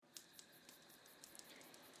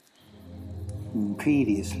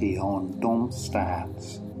Previously on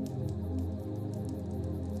Domstats.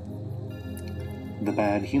 The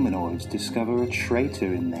bad humanoids discover a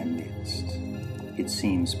traitor in their midst. It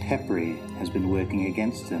seems Peppery has been working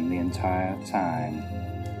against them the entire time.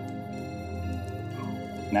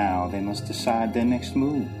 Now they must decide their next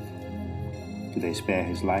move. Do they spare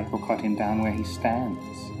his life or cut him down where he stands?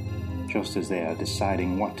 Just as they are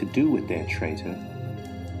deciding what to do with their traitor,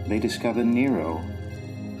 they discover Nero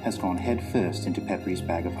has gone headfirst into Peppery's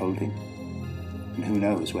bag of holding. And who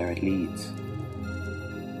knows where it leads?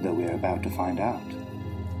 Though we're about to find out.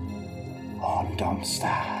 On Dumb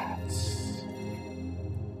Stats.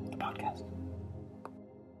 The podcast.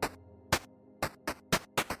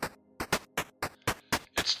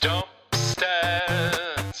 It's Dumb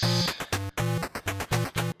Stats.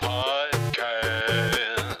 The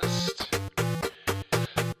podcast.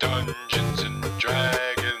 Dungeons and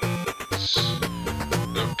Dragons.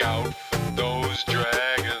 Look out for those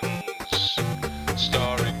dragons.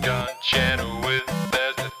 Starring John Chenoweth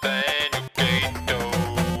as Nathaniel Gato.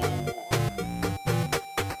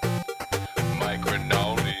 Mike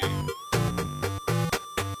Rinaldi.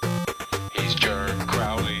 He's Jerk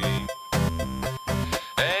Crowley.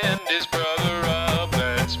 And his brother Rob,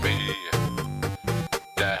 that's me.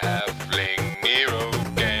 The halfling Nero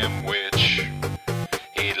Gamwich.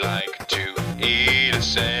 He'd like to eat a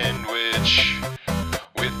sandwich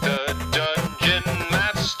with the Dungeon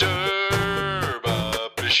Master,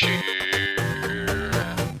 Bob Bashir.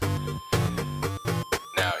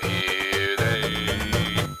 Now here they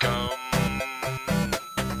come,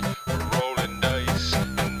 rolling dice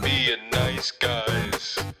and being nice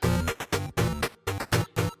guys.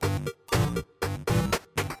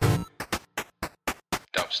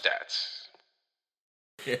 Dumb Stats.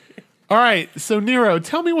 All right, so Nero,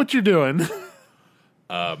 tell me what you're doing.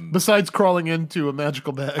 Besides crawling into a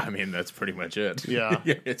magical bag. I mean, that's pretty much it. Yeah.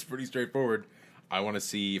 It's pretty straightforward. I want to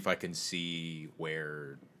see if I can see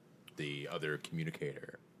where the other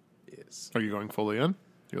communicator is. Are you going fully in?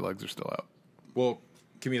 Your legs are still out. Well,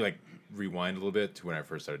 can we, rewind a little bit to when I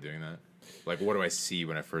first started doing that? What do I see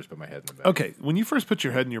when I first put my head in the bag? Okay, when you first put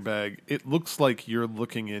your head in your bag, it looks like you're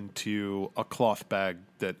looking into a cloth bag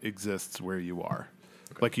that exists where you are.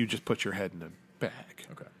 Okay. Like you just put your head in a bag.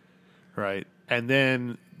 Okay. Right? And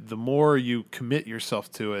then the more you commit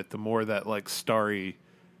yourself to it, the more that, starry,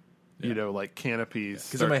 canopies.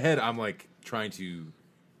 Because in my head, I'm, trying to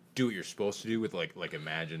do what you're supposed to do with,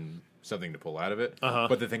 imagine something to pull out of it. Uh-huh.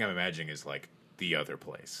 But the thing I'm imagining is, the other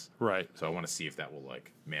place. Right. So I want to see if that will,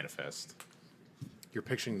 manifest. You're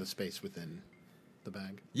picturing the space within the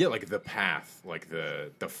bag. Yeah, the path,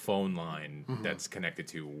 the phone line that's connected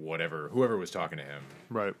to whoever was talking to him.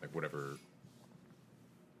 Right. Whatever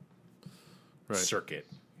Right. circuit,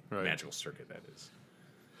 Right. magical circuit that is.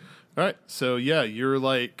 All right. So, yeah, you're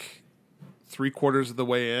 3/4 of the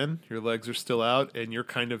way in. Your legs are still out, and you're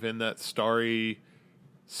kind of in that starry,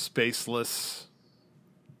 spaceless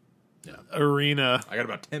arena. I got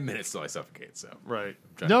about 10 minutes till I suffocate, so. Right.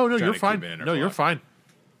 Trying- No, trying you're to fine. keep it in our No, you're clock. fine.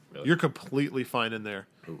 Really? You're completely fine in there.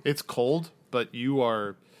 Ooh. It's cold, but you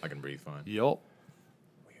are. I can breathe fine. Yup.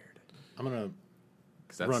 Weird. I'm going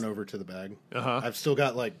 'Cause to run over to the bag. Uh-huh. I've still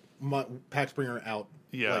got, my Pax Bringer out.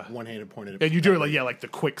 Yeah. One-handed pointed at And you do it the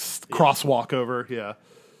quick crosswalk over. Yeah.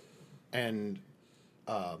 And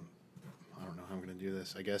I don't know how I'm going to do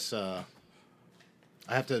this. I guess I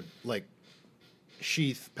have to,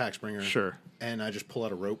 sheath Pax Bringer. Sure. And I just pull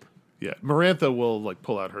out a rope. Yeah. Marantha will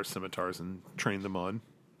pull out her scimitars and train them on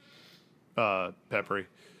Peppery.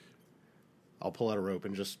 I'll pull out a rope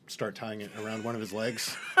and just start tying it around one of his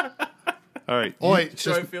legs. All right. Oh, wait, it's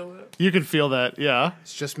Do I just, feel that? You can feel that. Yeah.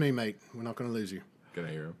 it's just me, mate. We're not going to lose you. Can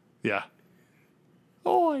I hear him? Yeah.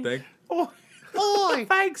 Oi. Thank. Oi!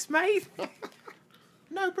 Thanks, mate.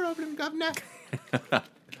 No problem, governor.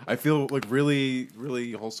 I feel really,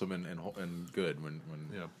 really wholesome and good when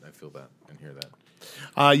I feel that and hear that.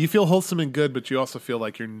 You feel wholesome and good, but you also feel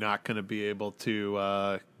like you're not going to be able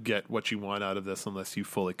to get what you want out of this unless you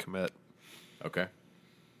fully commit. Okay.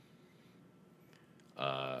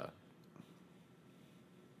 I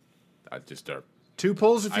just start. 2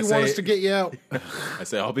 pulls if I you say- want us to get you out. I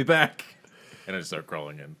say I'll be back, and I just start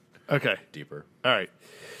crawling in Okay. deeper. All right.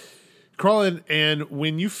 Crawl in, and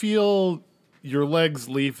when you feel your legs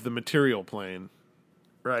leave the material plane,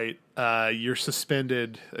 right, you're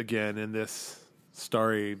suspended again in this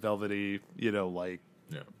starry, velvety, Yeah.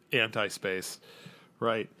 anti-space,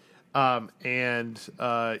 right? And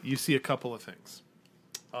you see a couple of things.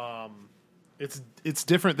 It's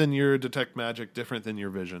different than your detect magic, different than your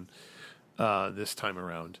vision this time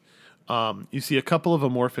around. You see a couple of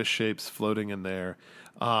amorphous shapes floating in there.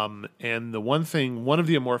 And one of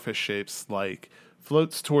the amorphous shapes like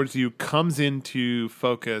floats towards you, comes into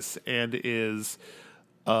focus, and is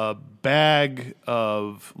a bag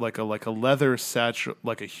of like a leather satchel,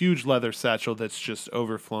 like a huge leather satchel that's just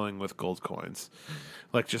overflowing with gold coins,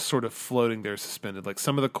 like just sort of floating there suspended. Like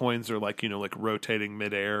some of the coins are like, like rotating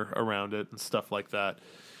midair around it and stuff like that.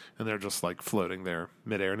 And they're just like floating there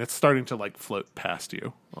midair, and it's starting to like float past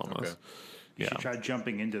you almost. Okay. You should try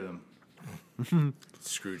jumping into them.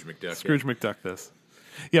 Scrooge McDuck. Scrooge McDuck this.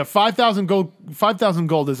 Yeah, 5,000 gold. 5,000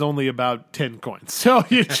 gold is only about 10 coins. So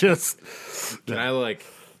you just Can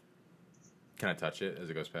I touch it as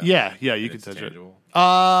it goes past? yeah, you And can it's touch tangible?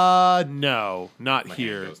 it. No, not My hand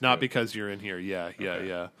here. goes Not through it. because you're in here. Yeah.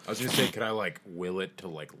 I was gonna say, could I will it to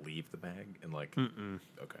leave the bag and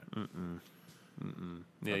Okay.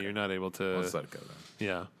 Yeah, you're not able to. Let's let it go then.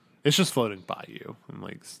 Yeah, it's just floating by you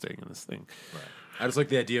and staying in this thing. Right. I just like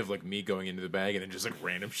the idea of me going into the bag and then just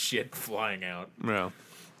random shit flying out. Well,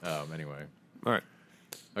 Anyway. all right.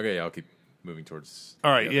 Okay, yeah, I'll keep moving towards.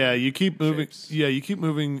 All right, the other you keep moving. shapes. Yeah, you keep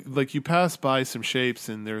moving. You pass by some shapes,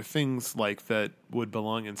 and there are things that would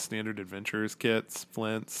belong in standard adventurers kits,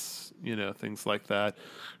 flints, things like that.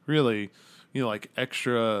 Really,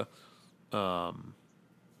 extra,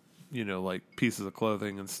 pieces of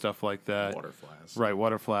clothing and stuff like that. Water flask. Right,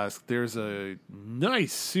 water flask. There's a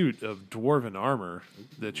nice suit of dwarven armor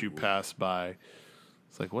that you pass by.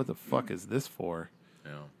 It's like, what the fuck is this for?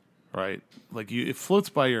 Yeah. Right, it floats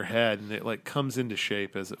by your head, and it comes into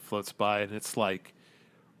shape as it floats by, and it's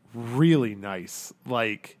really nice,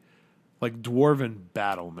 like dwarven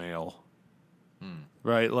battle mail,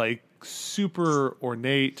 right? Super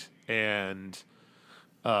ornate, and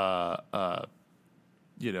out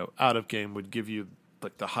of game would give you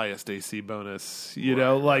the highest AC bonus.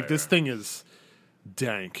 This thing is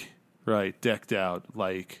dank, right? Decked out,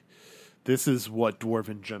 this is what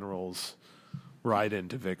dwarven generals ride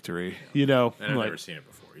into victory. And I've never seen it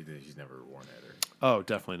before. He's never worn it either. Oh,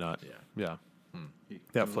 definitely not. Yeah.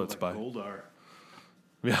 That floats by. Goldar.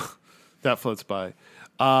 Yeah, that floats by.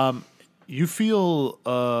 You feel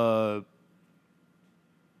a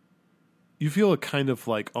kind of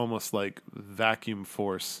almost vacuum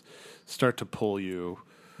force start to pull you,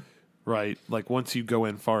 right? Once you go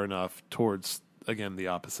in far enough towards, again, the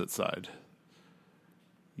opposite side.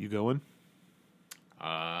 You going?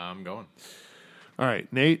 I'm going. All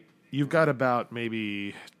right, Nate, you've got about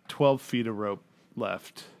maybe 12 feet of rope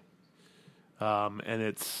left, and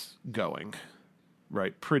it's going,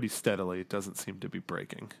 right, pretty steadily. It doesn't seem to be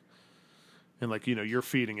breaking. And, you're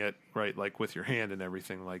feeding it, right, with your hand and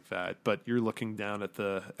everything like that, but you're looking down at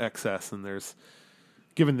the excess, and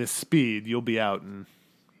given this speed, you'll be out in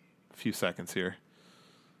a few seconds here.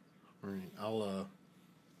 All right, I'll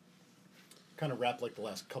kind of wrap the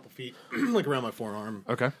last couple feet around my forearm.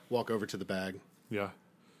 Okay. Walk over to the bag. Yeah.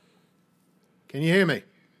 Can you hear me?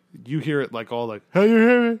 You hear it all hey, you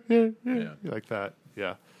hear me? Yeah. Like that.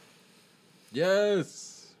 Yeah.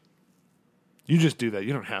 Yes. You just do that.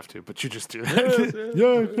 You don't have to, but you just do that.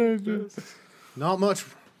 Yes. Not much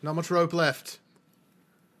rope left.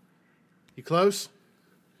 You close?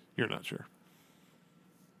 You're not sure.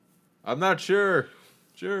 I'm not sure.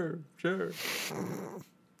 Sure.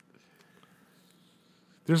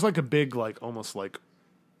 There's a big, almost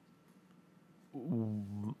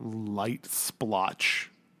light splotch.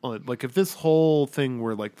 If this whole thing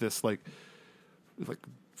were this,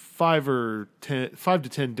 5 to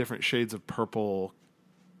 10 different shades of purple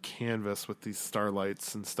canvas with these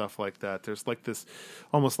starlights and stuff like that. There's this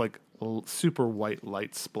almost super white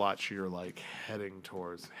light splotch you're heading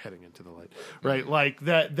into the light. Right?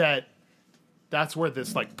 That's where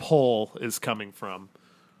this pull is coming from.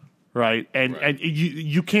 Right? And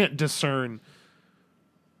you can't discern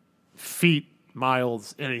feet,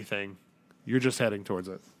 miles, anything. You're just heading towards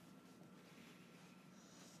it.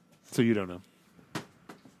 So you don't know.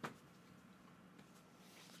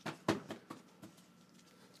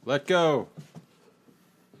 Let go.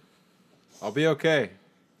 I'll be okay.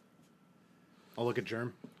 I'll look at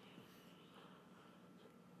Germ.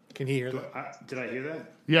 Can he hear that? Did I hear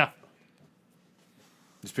that? Yeah.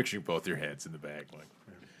 Just picturing both your hands in the bag.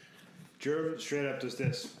 Gerb straight up does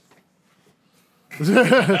this.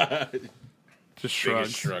 Just shrugs.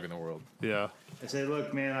 Biggest shrug in the world. Yeah. I say,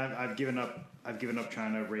 look, man, I've given up. I've given up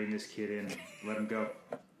trying to rein this kid in. Let him go.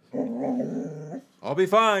 I'll be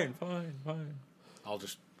fine. Fine. I'll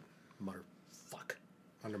just mutter "fuck"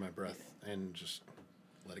 under my breath and just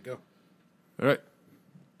let it go. All right.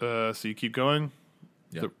 So you keep going.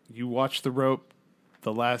 Yep. You watch the rope,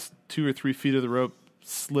 the last 2 or 3 feet of the rope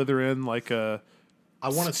slither in like a I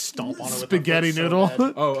want to stomp on it with my Spaghetti foot noodle.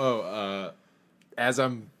 So bad. As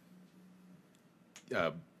I'm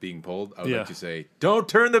being pulled, I would Yeah. like to say, don't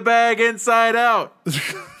turn the bag inside out.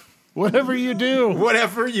 Whatever you do.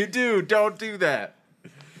 Whatever you do, don't do that.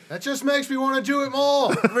 That just makes me want to do it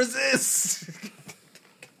more. Resist.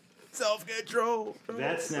 Self-control.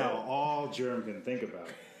 That's now all Germ can think about.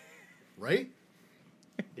 Right?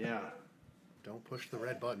 Yeah. Don't push the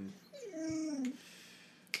red button.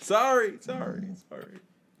 Sorry.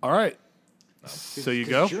 All right. So you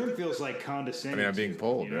go? Germ feels like condescending. I mean, I'm being to,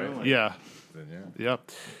 pulled, you know? right? Like, Yeah. Then, Yeah.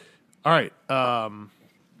 All right.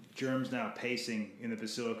 Germ's now pacing in the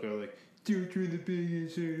basilica, like, dude, through the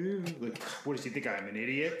big. Like, what does he think? I'm an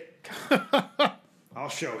idiot? I'll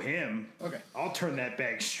show him. Okay. I'll turn that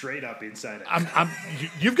bag straight up inside out.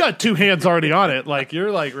 You've got two hands already on it. Like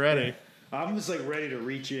you're like ready. I'm just like ready to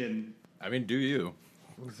reach in. I mean, do you?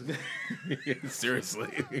 Seriously.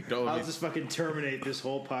 I'll just fucking terminate this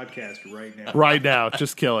whole podcast right now. Right now,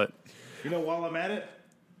 just kill it. You know, while I'm at it,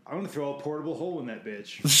 I'm gonna throw a portable hole in that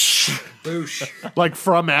bitch. Boosh. Like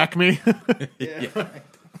from Acme. Yeah.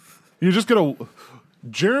 You're just gonna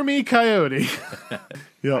Jeremy Coyote.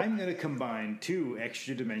 Yeah. I'm gonna combine two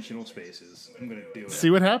extra dimensional spaces. I'm gonna do it.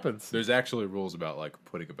 See what happens. There's actually rules about like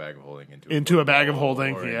putting a bag of holding Into a bag of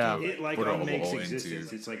portable holding, or yeah. into- It like put a unmakes hole existence.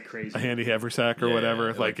 into- It's like crazy. A handy haversack or whatever.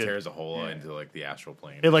 It, Like tears a hole into like the astral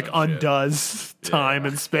plane. it or like some shit. undoes time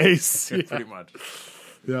and space. Yeah. Pretty much.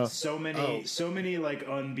 Yeah. So many like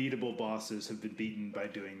unbeatable bosses have been beaten by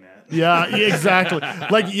doing that. Yeah, exactly.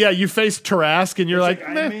 Like, yeah, you face Tarask and you're It's like,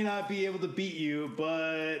 I meh, may not be able to beat you,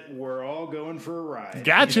 but we're all going for a ride.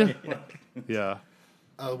 gotcha. Yeah.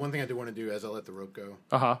 One thing I do want to do as I let the rope go,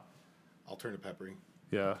 Uh-huh. I'll turn to Peppery.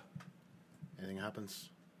 Yeah. Anything happens,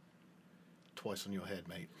 twice on your head,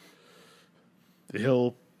 mate.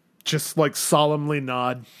 He'll just like solemnly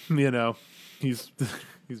nod, you know. He's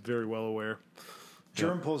very well aware.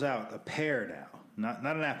 Germ pulls out a pear now.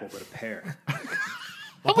 Not an apple, but a pear.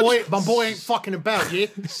 My boy ain't fucking about, yeah?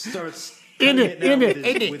 Starts In it, cutting in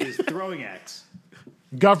down it. with his throwing axe.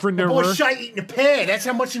 Governor Boy, shite eating a pear. That's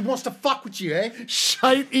how much he wants to fuck with you, eh?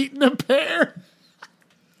 shite eating a pear.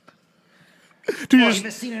 Do you,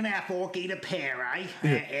 just, seen an apple eat a pear, eh?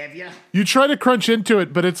 Have you? you try to crunch into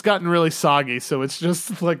it, but it's gotten really soggy, so it's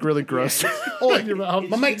just like really gross. Oh, in your mouth.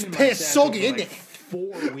 my mate's pear soggy, isn't it?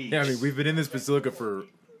 4 weeks. Yeah, I mean, we've been in this basilica for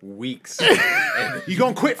weeks. And You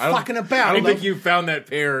gonna quit fucking about? I don't love? think you found that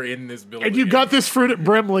pear in this building. And you got this fruit at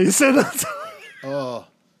Brimley's. And that's, Oh,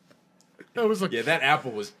 that was like Yeah, that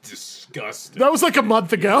apple was disgusting. that was like a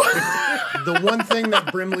month ago. the one thing that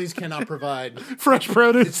Brimley's cannot provide Fresh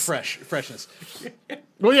produce. freshness.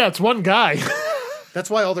 Well, yeah, it's one guy. That's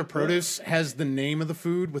why all their produce has the name of the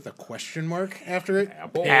food with a question mark after it.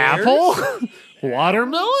 Apple. Apple,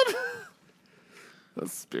 watermelon,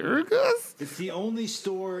 asparagus. It's the only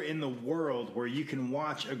store in the world where you can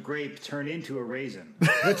watch a grape turn into a raisin.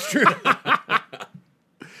 That's true.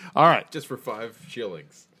 All right. Just for 5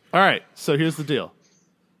 shillings. All right, so here's the deal.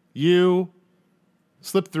 You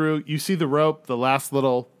slip through, you see the rope, the last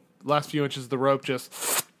few inches of the rope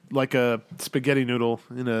just like a spaghetti noodle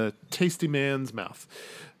in a tasty man's mouth.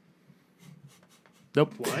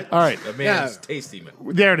 Nope. What? All right, A man's Yeah. tasty man.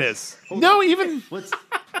 there it is. No, even What's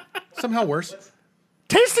Somehow worse.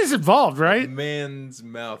 tasty's involved, A right? man's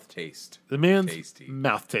mouth taste. The man's Tasty.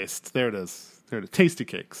 mouth taste. There it is. There it is. Tasty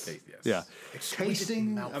cakes. Taste, yes. Yeah.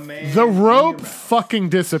 tasting a man? The in your rope mouth? fucking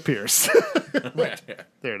disappears.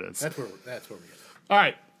 There it is. That's where we get. All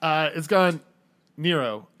right, it's gone.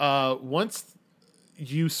 Nero, once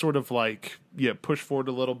you sort of like push forward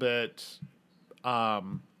a little bit,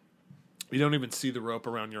 you don't even see the rope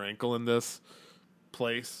around your ankle in this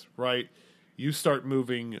place, right? You start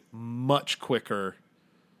moving much quicker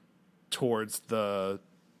towards the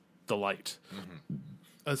light,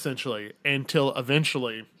 essentially, until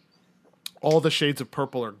eventually all the shades of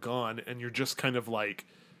purple are gone, and you're just kind of like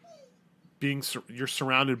you're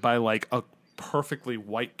surrounded by like a perfectly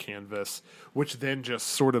white canvas, which then just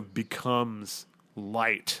sort of becomes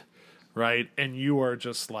light, right? And you are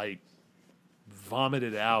just like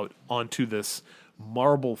vomited out onto this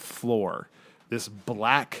marble floor, this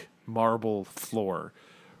black marble floor,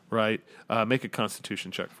 right? Make a constitution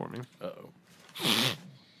check for me. Uh-oh.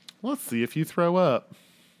 Let's see if you throw up.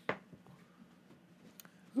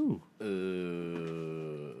 Ooh.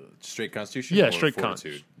 Straight constitution? Yeah, or straight con.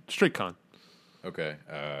 fortitude? Straight con. Okay.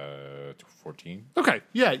 14. Okay,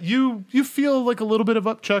 yeah, you feel like a little bit of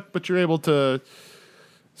upchuck, but you're able to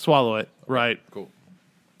swallow it, right? Cool.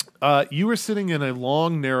 You were sitting in a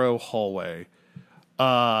long, narrow hallway,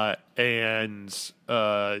 and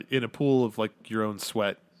in a pool of like your own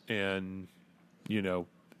sweat and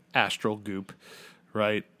astral goop,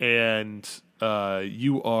 right? And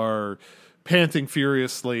you are panting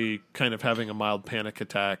furiously, kind of having a mild panic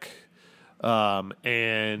attack.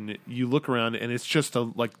 And you look around, and it's just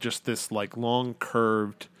this long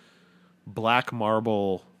curved black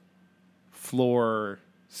marble floor,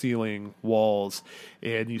 ceiling, walls,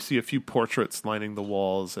 and you see a few portraits lining the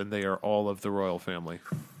walls, and they are all of the royal family.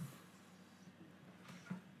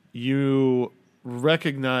 You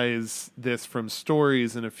recognize this from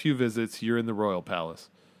stories and a few visits. You're in the royal palace.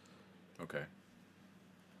 Okay.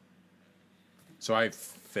 So I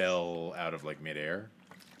fell out of midair,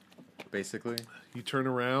 basically. You turn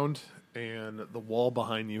around, and the wall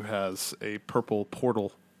behind you has a purple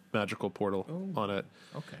portal, magical portal on it.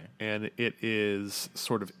 Okay. And it is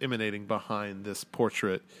sort of emanating behind this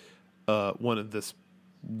portrait, one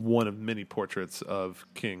of many portraits of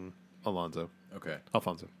King Alfonso. Okay.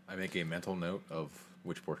 Alfonso. I make a mental note of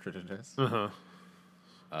which portrait it is. Uh-huh.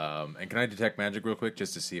 And can I detect magic real quick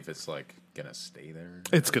just to see if it's gonna stay there?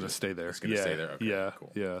 It's gonna stay there. It's gonna stay there. Okay, yeah.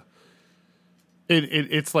 cool. Yeah.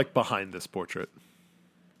 It's behind this portrait.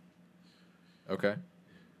 Okay.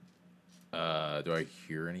 Do I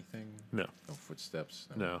hear anything? No. No footsteps.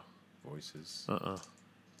 No. Voices.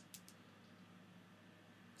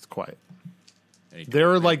 It's quiet. Any There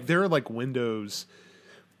are windows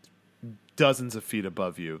dozens of feet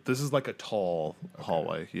above you. This is a tall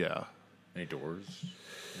hallway. Yeah. Any doors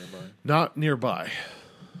nearby? Not nearby.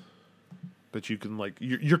 But you can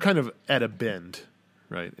you're kind of at a bend,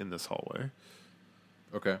 right, in this hallway.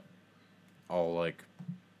 Okay. I'll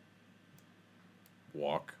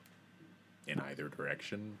walk in either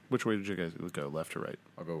direction. Which way did you guys go, left or right?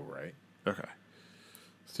 I'll go right. Okay.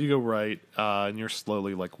 So you go right, and you're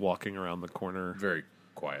slowly walking around the corner. Very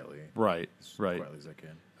quietly. Right, As right. quietly as I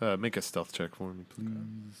can. Make a stealth check for me,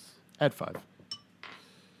 please. Add 5.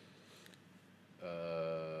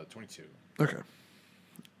 22. Okay.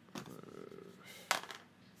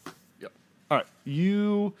 Yep. All right.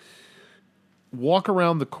 You walk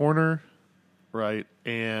around the corner, right,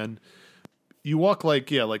 and you walk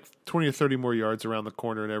 20 or 30 more yards around the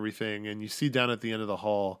corner and everything, and you see down at the end of the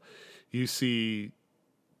hall, you see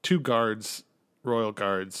 2 guards, royal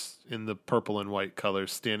guards in the purple and white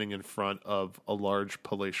colors, standing in front of a large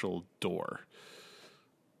palatial door,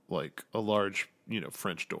 a large,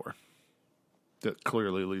 French door that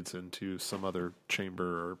clearly leads into some other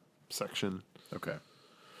chamber or section. Okay.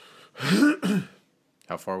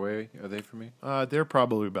 How far away are they from me? They're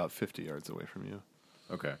probably about 50 yards away from you.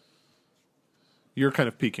 Okay. You're kind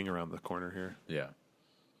of peeking around the corner here. Yeah.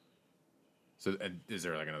 So, and is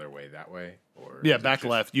there another way that way, or Yeah, is it back just-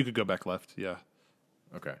 left. You could go back left. Yeah.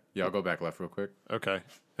 Okay. Yeah, I'll go back left real quick. Okay.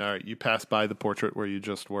 All right. You pass by the portrait where you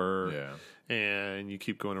just were. Yeah. And you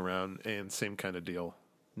keep going around, and same kind of deal.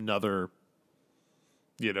 Another,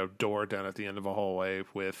 door down at the end of a hallway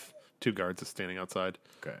with 2 guards standing outside.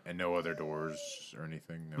 Okay. And no other doors or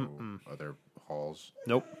anything? No other halls?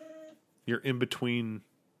 Nope. You're in between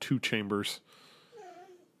 2 chambers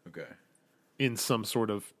Okay. in some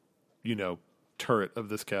sort of, turret of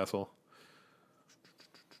this castle.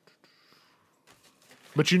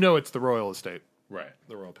 But it's the royal estate, Right.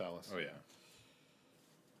 the royal palace. Oh, yeah.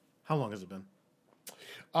 How long has it been?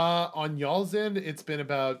 On y'all's end, it's been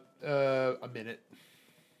about a minute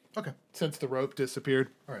Okay. since the rope disappeared.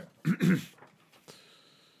 All right.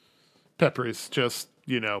 Peppery's just,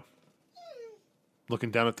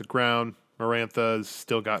 looking down at the ground. Marantha's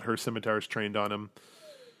still got her scimitars trained on him.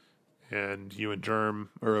 And you and Germ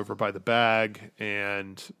are over by the bag,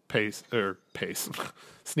 and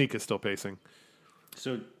Sneak is still pacing.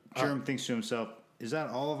 So Germ thinks to himself, is that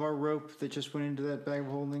all of our rope that just went into that bag of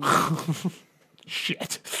holding?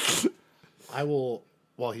 Shit. I will,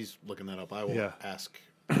 while he's looking that up, I will Yeah. ask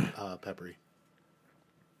Peppery.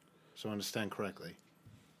 So I understand correctly.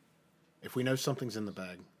 If we know something's in the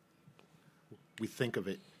bag, we think of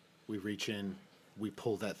it, we reach in, we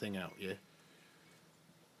pull that thing out, yeah?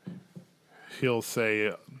 He'll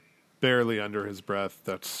say, barely under his breath,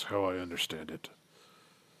 that's how I understand it.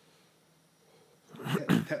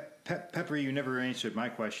 Pepper, you never answered my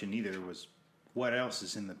question either, was what else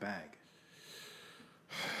is in the bag?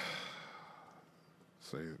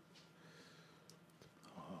 Say,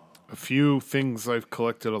 a few things I've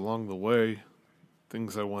collected along the way,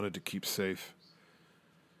 things I wanted to keep safe.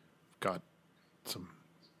 Got some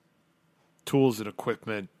tools and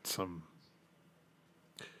equipment,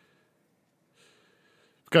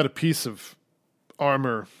 got a piece of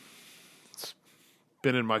armor. It's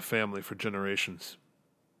been in my family for generations.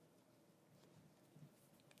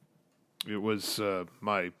 It was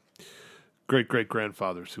my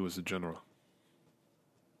great-great-grandfather's, who was a general.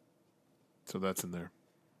 So that's in there.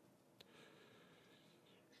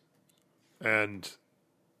 And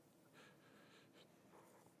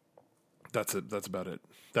that's it. That's about it.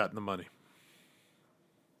 That and the money.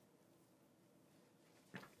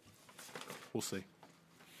 We'll see.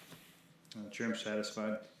 Trim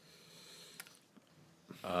satisfied.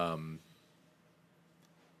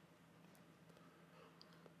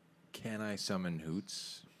 Can I summon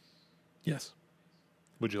Hoots? Yes.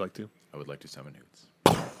 Would you like to? I would like to summon Hoots.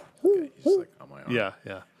 Okay, he's like on my arm. Yeah,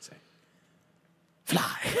 yeah. Say,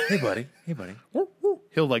 fly. Hey, buddy. Hey, buddy.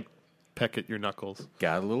 He'll like peck at your knuckles.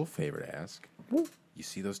 Got a little favor to ask. You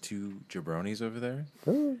see those two jabronis over there?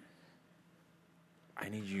 I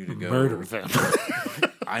need you to go Murder them.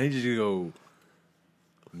 I need you to go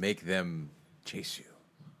make them chase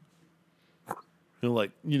you. He'll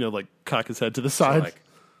like, like cock his head to the So, side. like,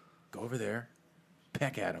 go over there,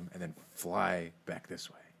 peck at them, and then fly back this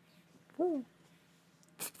way.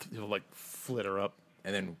 He'll like flitter up.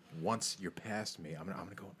 And then once you're past me, I'm gonna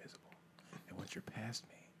go invisible. And once you're past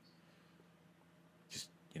me, just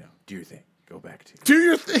do your thing. Go back to Do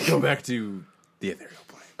your thing. go back to the ethereal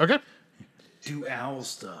plane. Okay. Do owl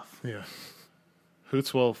stuff. Yeah.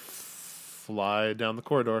 Hoots will fly down the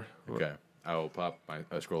corridor. Okay, I will pop my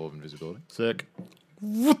scroll of invisibility, Sick.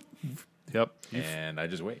 Yep. and I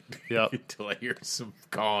just wait. Yep. Until I hear some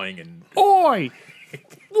cawing and Oi!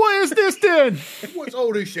 What is this then? What's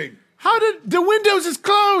all this thing? How did the windows is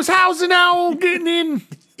closed? How's an owl getting in?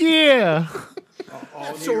 Yeah.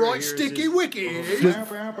 It's all right, sticky wicky.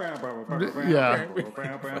 Yeah.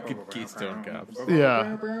 Keystone Cops.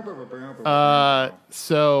 Yeah.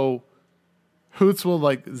 So Hoots will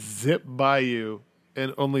like zip by you,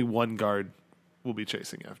 and only one guard will be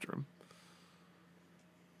chasing after him.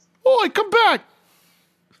 Oi, come back!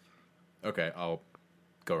 Okay, I'll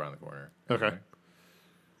go around the corner. Okay.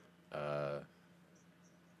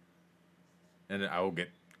 And then I will get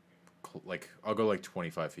I'll go like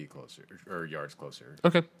 25 feet closer or yards closer.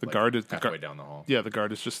 Okay. The Like, guard is halfway down the hall. Yeah, the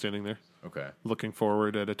guard is just standing there, Okay. looking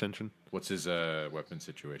forward at attention. What's his weapon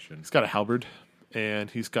situation? He's got a halberd, and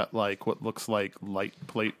he's got like what looks like light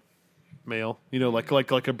plate mail.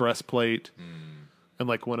 Like a breastplate, and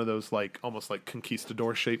like one of those like almost like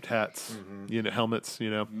conquistador shaped hats. Helmets.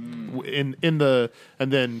 In the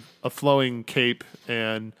and then a flowing cape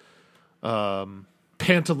and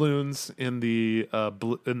pantaloons in the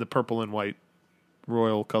in the purple and white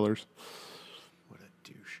royal colors. What a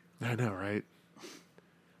douche. I know, right?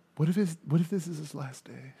 What if this is his last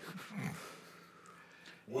day?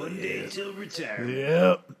 One day till retirement.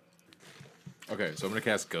 Yep. Okay, so I'm gonna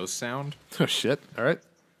cast Ghost Sound, Oh shit! All right.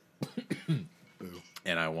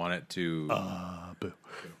 and I want it to. Boo.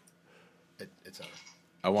 It's over.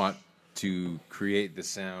 I want to create the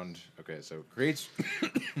sound. Okay, so creates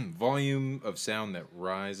volume of sound that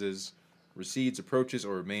rises, recedes, approaches,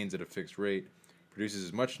 or remains at a fixed rate. Produces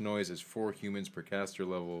as much noise as 4 humans per caster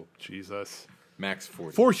level. Jesus. Max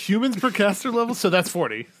 40. 4 humans per caster level, so that's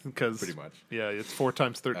 40. Because Pretty much. Yeah, it's 4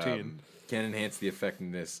 times 13. Can enhance the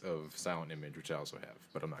effectiveness of silent image, which I also have,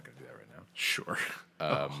 but I'm not going to do that right now. Sure.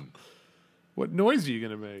 What noise are you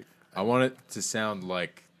gonna make? I want it to sound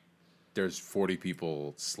like there's 40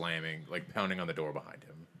 people slamming, like pounding on the door behind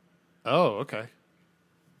him. Oh, okay.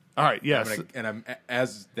 All right. Yes.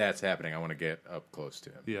 As that's happening, I want to get up close to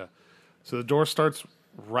him. Yeah. So the door starts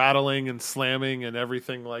rattling and slamming and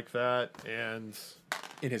everything like that, and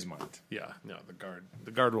In his mind. yeah, no,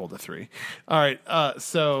 the guard rolled a 3. All right.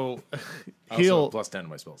 So Also, he'll plus 10 to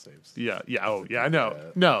my spell saves. Yeah. Oh, yeah. I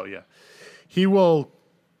know. No. Yeah. He will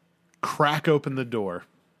crack open the door.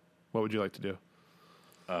 What would you like to do?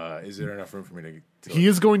 Is there enough room for me to He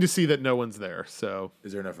is going to see that no one's there. So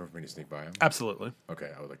Is there enough room for me to sneak by him? absolutely. Okay,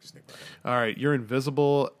 I would like to sneak by him. All right. You're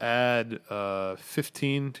invisible. Add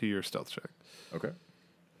 15 to your stealth check. Okay.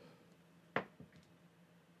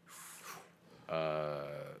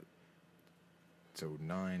 So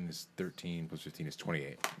 9 is 13 plus 15 is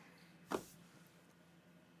 28.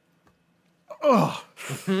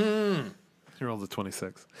 He rolled a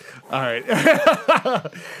 26. All right. I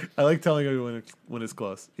like telling you when it's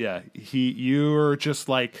close. Yeah. You're just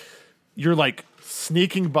like, you're like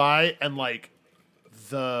sneaking by, and like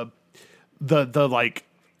the like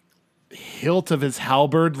hilt of his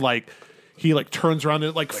halberd, like he like turns around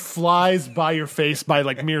and it like flies by your face by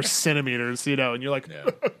like mere centimeters, and you're like,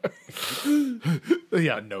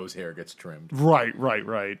 Yeah. A nose hair gets trimmed. right.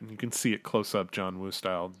 And you can see it close up, John Woo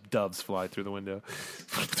style. Doves fly through the window.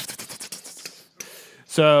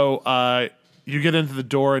 So you get into the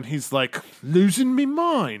door, and he's like, losing me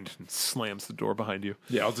mind, and slams the door behind you.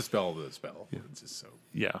 Yeah, I'll dispel the spell. Yeah. It's just so.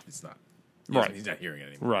 Yeah. It's not. Right. He's not hearing it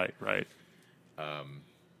anymore. Right.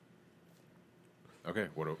 Okay,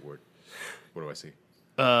 what do I see?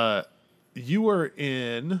 You are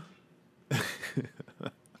in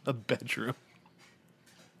a bedroom,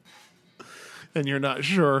 and you're not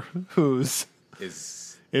sure whose.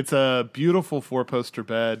 It's a beautiful 4-poster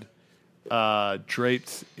bed,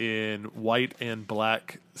 draped in white and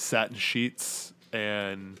black satin sheets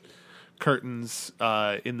and curtains.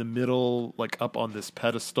 In the middle, like up on this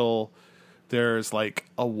pedestal, there's like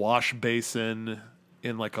a wash basin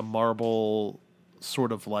in like a marble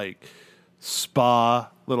sort of like spa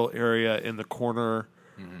little area in the corner,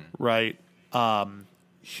 right?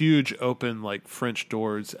 Huge open like French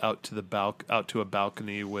doors out to a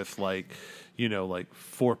balcony with like, like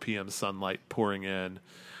 4 p.m. sunlight pouring in,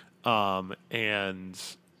 and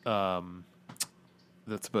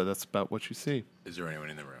that's about what you see. Is there anyone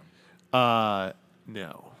in the room?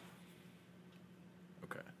 No.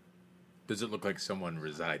 Okay. Does it look like someone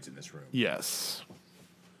resides in this room? Yes.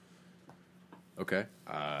 Okay.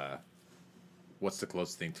 What's the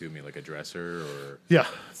closest thing to me? Like a dresser, or Yeah,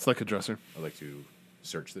 it's like a dresser. I'd like to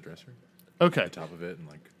search the dresser, Okay. the top of it, and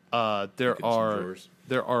like. There look at some are drawers.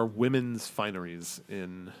 there are women's fineries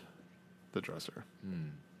in the dresser.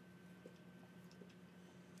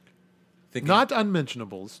 Thinking, Not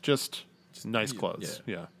unmentionables, just nice clothes.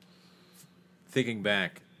 Yeah. Thinking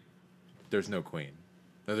back, there's no queen.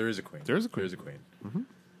 No, there is a queen. There is a queen. There is a queen. Mm-hmm.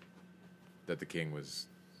 That the king was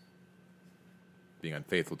being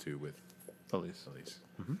unfaithful to with Elise. Elise.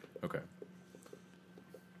 Mm-hmm. Okay.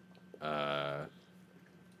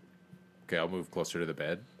 Okay, I'll move closer to the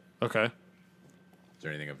bed. Okay. Is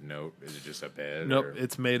there anything of note? Is it just a bed? Nope, Or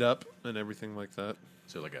it's made up and everything like that.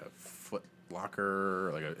 is there like a foot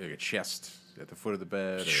locker, like a chest at the foot of the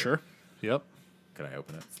bed? or- Sure. Yep. Can I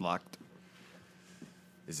open it? It's locked.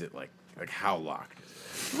 Is it like how locked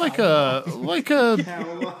is it? Like a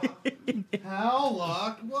How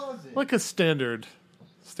locked was it? like a standard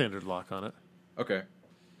lock on it. Okay.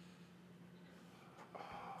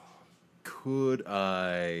 Could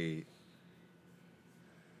I?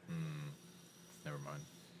 Never mind.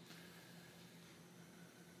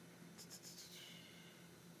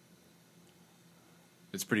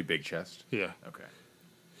 It's a pretty big chest. Yeah. Okay.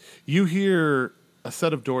 You hear a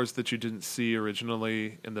set of doors that you didn't see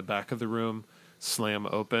originally in the back of the room slam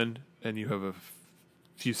open, and you have a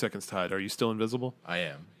few seconds to hide. Are you still invisible? I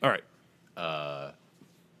am. All right.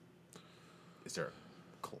 Is there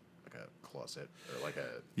like a closet or like a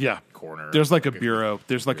Yeah. corner? There's like a if- bureau.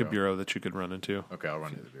 There's like a bureau. bureau that you could run into. Okay, I'll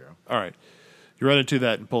run to the bureau. All right. You run into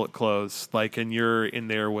that and pull it closed. Like, and you're in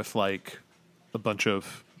there with like a bunch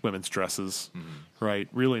of women's dresses, right?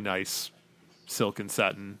 Really nice silk and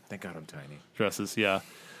satin Thank God I'm tiny. dresses. Yeah.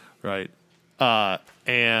 Right.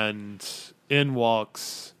 And in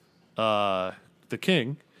walks the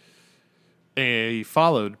king,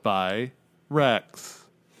 followed by Rex.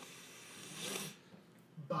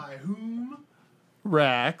 By whom?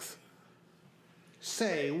 Rex.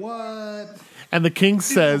 Say what? And the king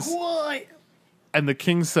says, What? and the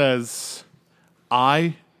king says,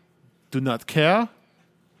 I do not care.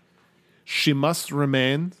 She must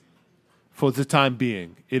remain for the time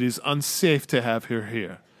being. It is unsafe to have her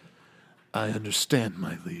here. I understand,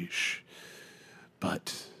 my liege,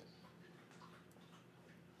 but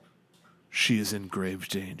she is in grave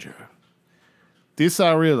danger. This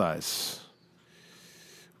I realize.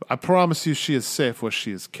 I promise you she is safe where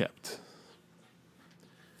she is kept.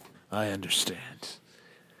 I understand.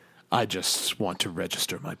 I just want to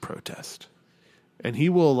register my protest. And he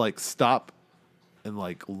will like stop and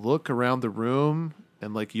like look around the room,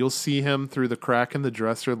 and like you'll see him through the crack in the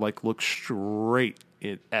dresser like look straight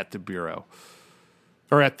at the bureau.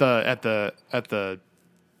 Or at the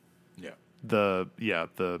Yeah. the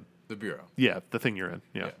The bureau. the thing you're in.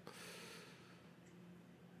 Yeah. Yeah.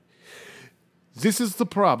 This is the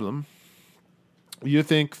problem. You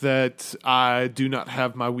think that I do not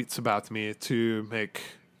have my wits about me to make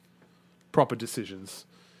proper decisions.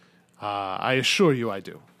 I assure you I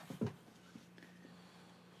do.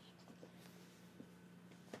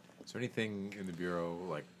 Is there anything in the bureau,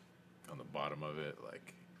 like on the bottom of it,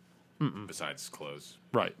 like besides clothes?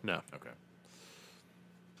 Right, no. Okay.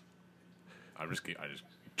 I just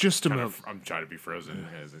Just a kind moment. of, I'm trying to be frozen,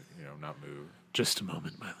 as it, not move. Just a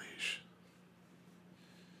moment, my liege.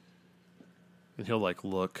 And he'll like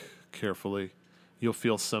look carefully. You'll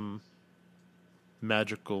feel some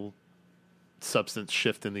magical substance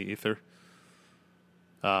shift in the ether.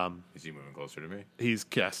 Is he moving closer to me? He's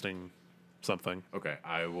casting something. Okay,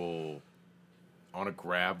 I want to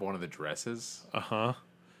grab one of the dresses Uh-huh.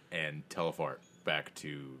 and teleport back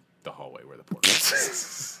to the hallway where the portal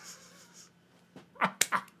is.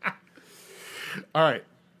 All right.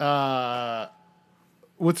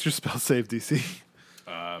 What's your spell save DC?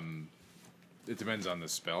 It depends on the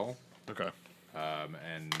spell. Okay.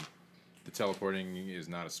 And the teleporting is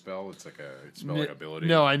not a spell. It's like a spell-like ability.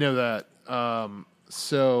 No, I know that.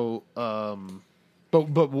 But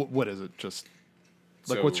what is it? Just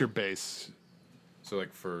like So- what's your base? So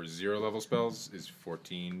like for 0 level spells is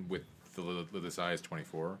 14 with the size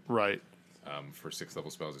 24. Right. For 6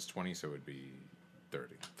 level spells is 20, so it would be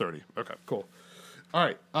 30. 30. Okay, cool. All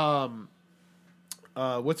right.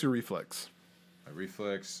 What's your reflex? My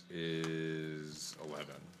reflex is 11,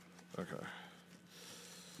 Okay.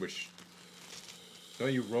 which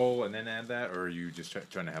don't you roll and then add that, or are you just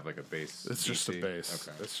trying to have like a base? It's just a DC? base.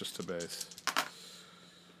 Okay. It's just a base.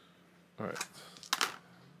 All right.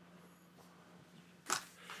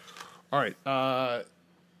 All right.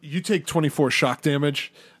 You take 24 shock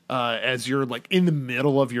damage as you're like in the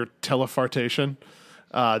middle of your teleportation.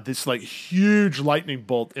 This like huge lightning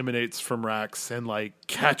bolt emanates from Rax and like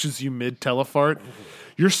catches you mid teleport.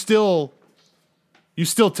 You still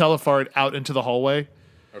teleport out into the hallway,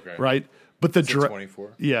 Okay. right? But the Is it dress,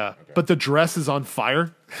 24? yeah, but the dress is on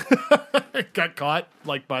fire. It got caught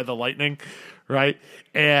like by the lightning, right?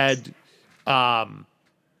 And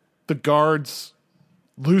the guards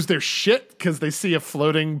lose their shit because they see a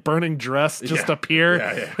floating, burning dress just appear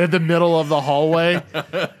in the middle of the hallway,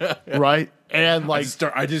 right? And like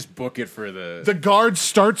I just book it for the guard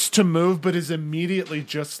starts to move, but is immediately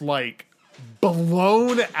just like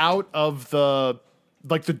blown out of the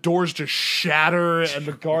doors just shatter, and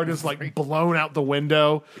the guard is like blown out the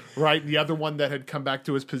window, right? The other one that had come back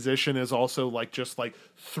to his position is also like just like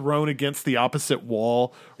thrown against the opposite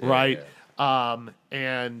wall, right? And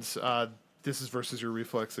this is versus your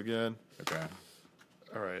reflex again. Okay.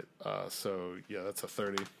 All right. So yeah, that's a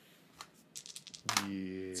 30.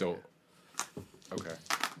 Yeah. So, okay.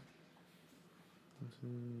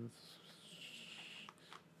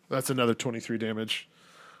 That's another 23 damage.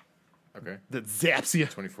 Okay. That zaps you.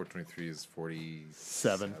 24, 23 is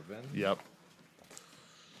 47. 7. Yep.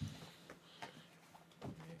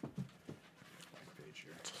 Page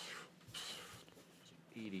here.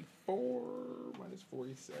 84 minus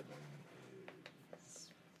 47 is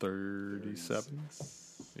 37.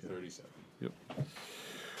 37. Yep.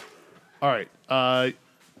 All right.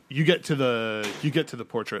 You get to the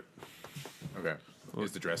portrait. Okay.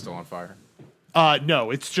 Is the dress still on fire?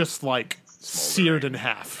 No, it's just like seared in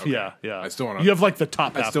half. Okay. Yeah. I still wanna- You have like the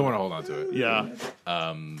top half. I still of want to hold on to it. it.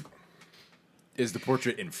 Yeah. Is the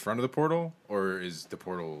portrait in front of the portal, or is the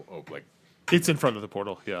portal like? It's in front of the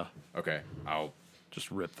portal. Yeah. Okay, I'll Just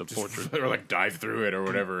rip the portrait. or like dive through it or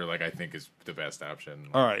whatever. Like I think is the best option.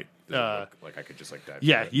 All right. Does it look like I could just like dive.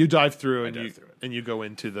 Yeah, through it? you dive through and dive through it. you go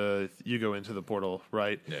into the portal,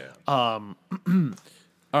 right? Yeah. All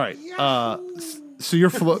right. So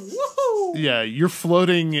you're you're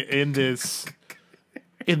floating in this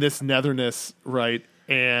netherness, right?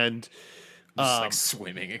 And Just like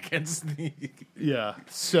swimming against the. yeah.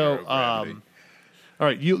 So Zero gravity. all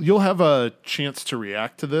right, you'll have a chance to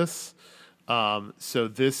react to this. So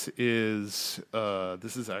this is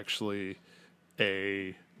actually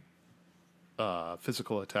a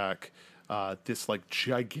physical attack. This like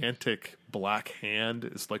gigantic black hand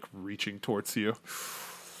is like reaching towards you.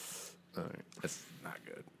 All right. That's not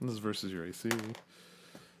good. This is versus your AC.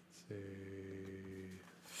 Say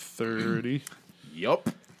 30. Yup.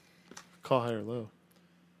 Call high or low.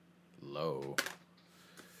 Low.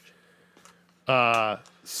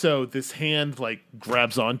 So this hand like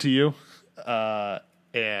grabs onto you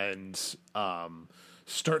and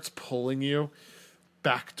starts pulling you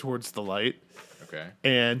back towards the light. Okay.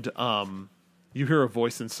 And you hear a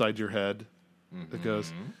voice inside your head that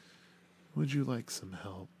goes, "Would you like some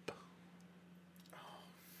help?"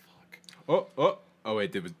 Oh,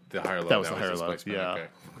 wait, it was the higher low. That was the higher his low, placement. yeah. Okay.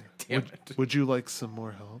 Damn it. Would you like some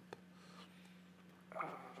more help?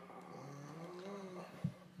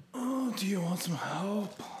 Oh, do you want some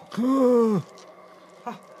help?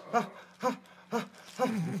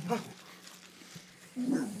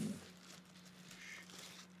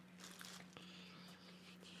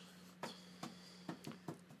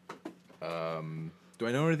 Do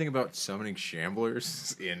I know anything about summoning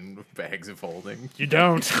shamblers in bags of holding? You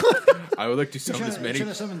don't. I would like to summon as many. Trying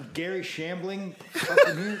to summon Gary Shambling up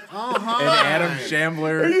in here? And Adam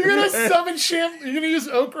Shambler. You're gonna summon You're gonna use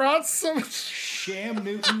Okrot summon. Sham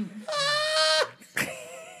Newton.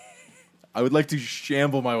 I would like to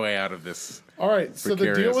shamble my way out of this. All right. So the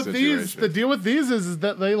deal Precarious with these is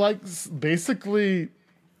that they like basically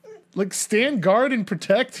like stand guard and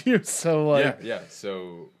protect you. So like, Yeah.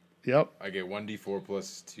 So yep. I get 1d4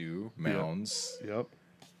 plus 2 mounds. Yep. All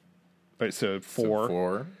right, so So 4.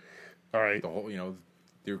 4. All right. The whole,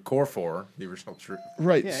 The core four, the original troop.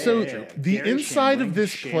 Right. The Gary inside Shandling, of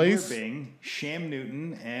this Chandler place. Bing, Sham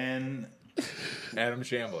Newton, and Adam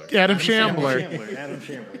Shambler. Adam Shambler. Adam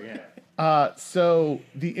Shambler, yeah. So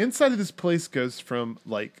the inside of this place goes from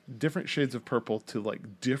like different shades of purple to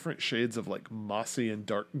like different shades of like mossy and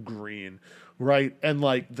dark green, right? And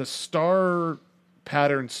like the star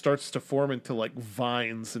pattern starts to form into like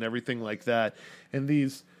vines and everything like that, and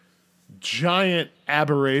these giant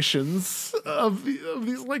aberrations of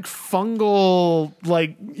these like fungal,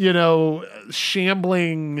 like, you know,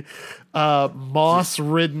 shambling,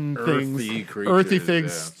 moss-ridden things, earthy creatures,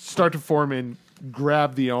 things yeah. start to form and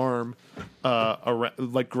grab the arm,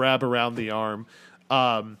 grab around the arm.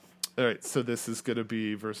 All right, so this is going to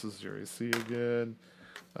be versus your AC again.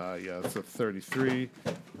 Yeah, it's a 33.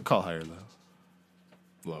 Call higher, though.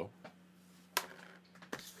 Low.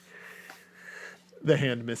 The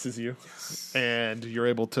hand misses you, and you're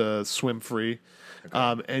able to swim free.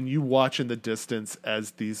 And you watch in the distance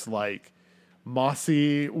as these like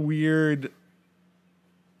mossy, weird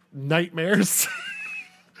nightmares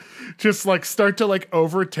just like start to like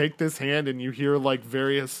overtake this hand, and you hear like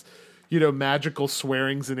various, you know, magical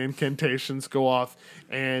swearings and incantations go off,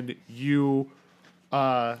 and you,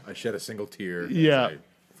 I shed a single tear. Yeah. As I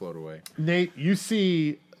float away. Nate, you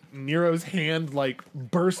see Nero's hand like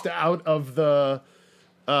burst out of the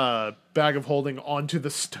bag of holding onto the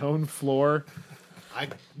stone floor. I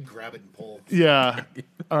grab it and pull. Yeah.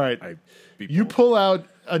 All right. I be You pulled. pull out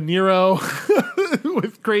a Nero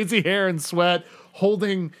with crazy hair and sweat,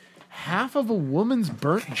 holding half of a woman's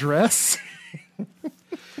burnt dress.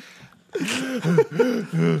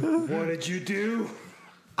 What did you do?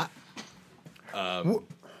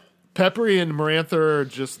 Peppery and Marantha are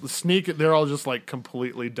just they're all just like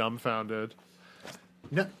completely dumbfounded.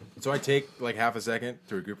 No, So I take like half a second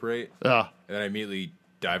to recuperate, Yeah. and then I immediately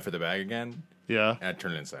dive for the bag again, Yeah. and I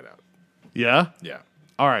turn it inside out. Yeah. Yeah.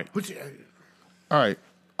 All right. which All right.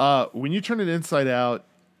 When you turn it inside out,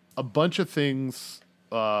 a bunch of things,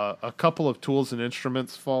 a couple of tools and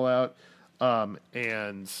instruments fall out,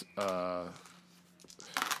 and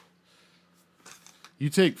you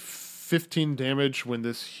take 15 damage when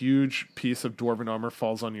this huge piece of dwarven armor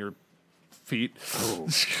falls on your feet,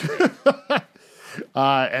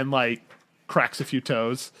 and like cracks a few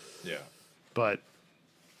toes. Yeah. But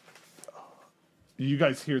you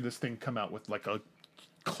guys hear this thing come out with like a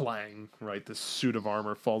clang, right? This suit of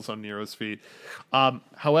armor falls on Nero's feet.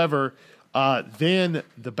 However, then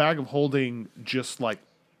the bag of holding just like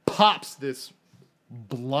pops this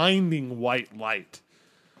blinding white light.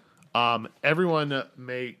 Everyone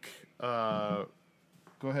make, go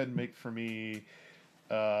ahead and make for me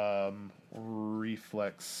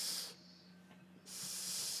reflex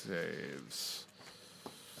saves.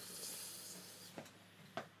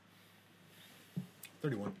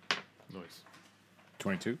 31. Nice.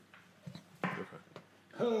 22.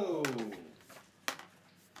 Oh, What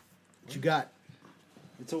you got?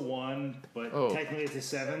 it's a 1, but Oh. technically it's a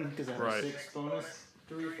 7 because I have Right. a 6 bonus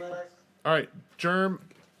to reflex. All right, Germ.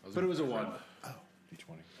 But it was a 1.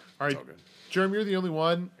 D20. All right, all good. Germ, you're the only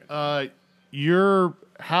one. You're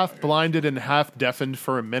half blinded and half deafened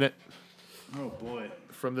for a minute Oh boy.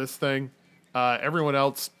 from this thing. Everyone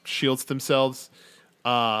else shields themselves.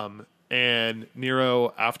 And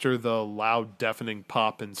Nero, after the loud, deafening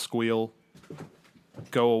pop and squeal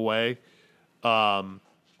go away, there's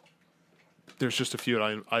just a few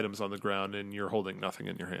items on the ground, and you're holding nothing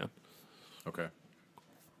in your hand. Okay.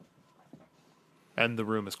 And the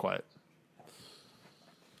room is quiet.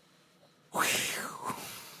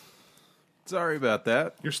 Sorry about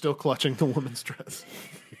that. You're still clutching the woman's dress.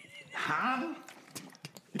 Huh?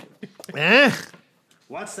 Eh?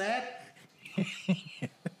 What's that?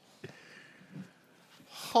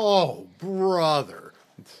 Oh, brother.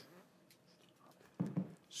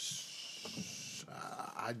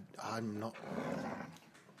 I'm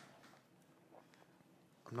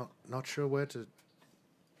not sure where to.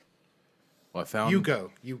 Well, I found. You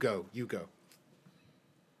go.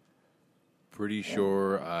 Pretty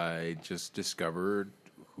sure I just discovered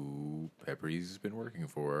who Peppery's been working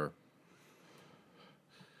for.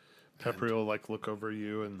 Peppery will like look over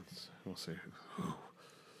you and we'll say,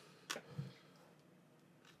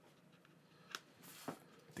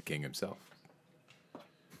 The king himself.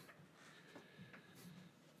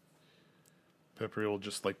 Peppery will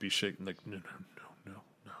just like be shaking, like no,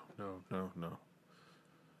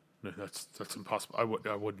 that's impossible. I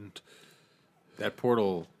wouldn't. That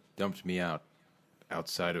portal dumped me out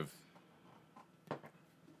outside of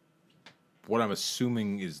what I'm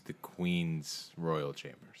assuming is the Queen's royal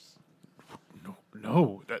chambers.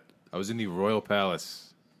 No, that I was in the royal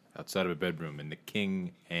palace outside of a bedroom, and the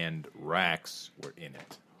king and Rax were in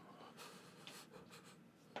it.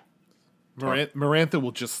 Marantha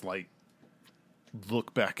will just like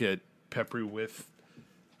look back at Peppery with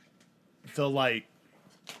the like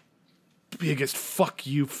biggest fuck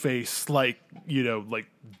you face, like, you know, like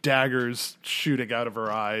daggers shooting out of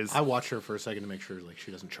her eyes. I watch her for a second to make sure like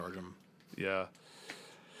she doesn't charge him. Yeah.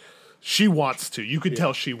 She wants to. You could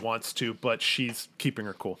tell she wants to, but she's keeping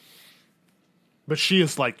her cool. But she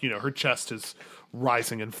is like, you know, her chest is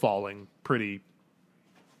rising and falling pretty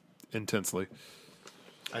intensely.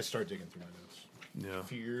 I start digging through my notes. Yeah.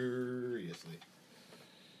 Furiously.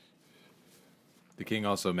 The king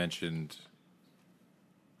also mentioned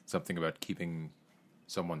something about keeping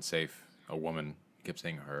someone safe. A woman. He kept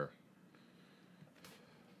saying her.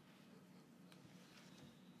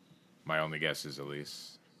 My only guess is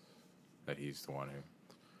Elise, that he's the one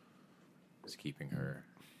who is keeping her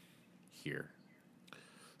here.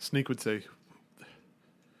 Sneak would say,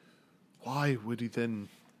 why would he then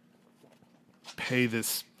pay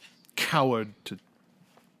this coward to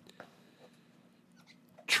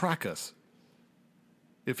track us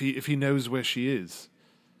if he knows where she is?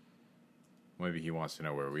 Maybe he wants to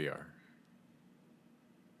know where we are.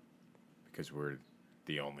 Because we're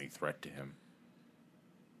the only threat to him.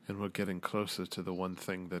 And we're getting closer to the one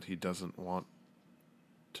thing that he doesn't want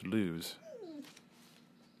to lose.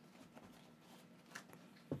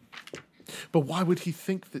 But why would he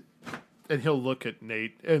think that? And he'll look at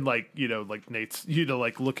Nate and like, you know, like Nate's, you know,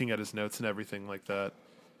 like looking at his notes and everything like that.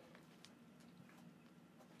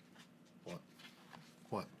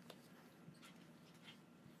 What?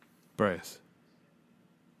 Bryce.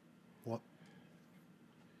 What?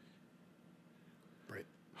 Right.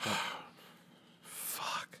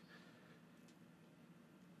 Fuck.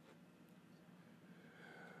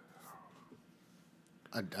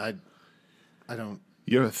 I don't.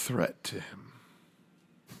 You're a threat to him.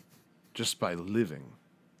 Just by living.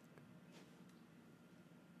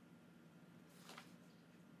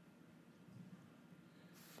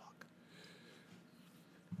 Fuck.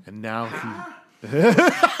 And now he...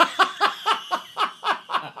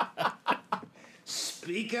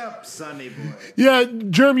 Speak up, Sonny boy. Yeah,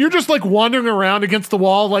 Germ, you're just like wandering around against the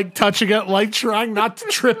wall, like touching it, like trying not to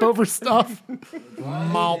trip over stuff.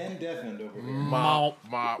 Mop. And deafened over here.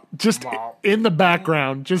 Mop. Just in the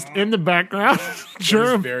background. Just in the background.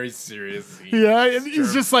 Germ. Very serious. Yeah, and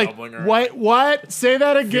he's just like, what? Say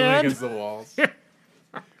that again. Against the walls.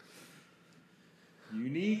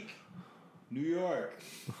 Unique New York.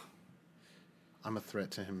 I'm a threat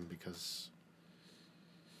to him because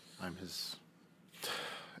I'm his.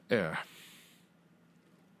 Yeah.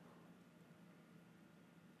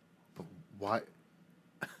 But why?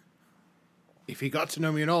 If he got to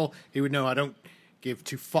know me at all, he would know I don't give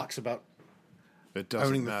two fucks about It doesn't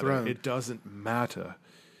owning the matter. throne. It doesn't matter.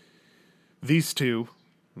 These two,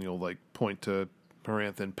 and you'll like point to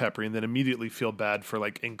Marantha and Peppery, and then immediately feel bad for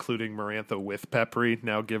like including Marantha with Peppery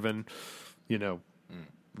now, given, you know,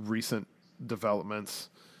 recent developments.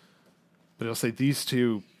 But he'll say these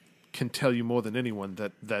two can tell you more than anyone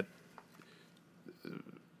that the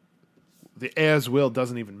heir's will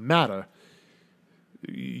doesn't even matter.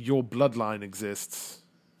 Your bloodline exists.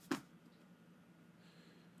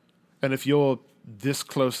 And if you're this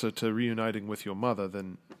closer to reuniting with your mother,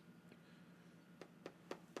 then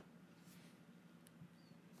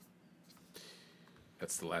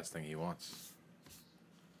That's the last thing he wants.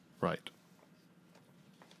 right.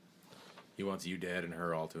 He wants you dead and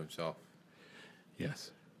her all to himself. Yes.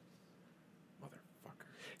 Motherfucker.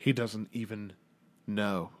 He doesn't even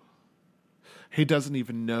know. He doesn't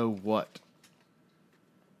even know what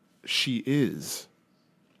she is.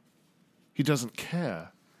 He doesn't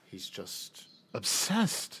care. He's just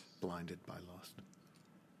Obsessed. blinded by lust.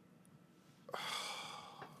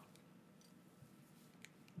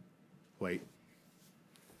 Wait.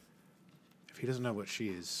 If he doesn't know what she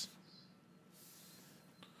is,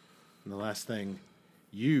 and the last thing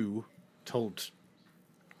you told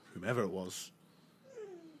whomever it was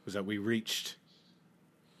that we reached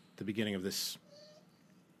the beginning of this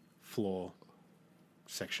floor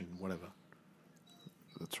section, whatever.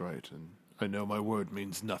 That's right. And I know my word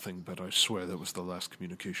means nothing, but I swear that was the last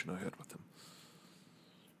communication I had with him.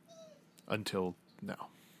 Until now.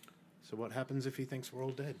 So what happens if he thinks we're all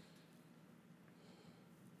dead?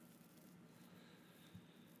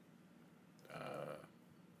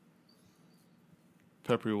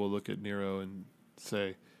 Peppery will look at Nero and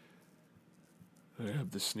say, I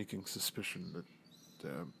have the sneaking suspicion that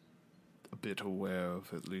they're a bit aware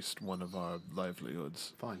of at least one of our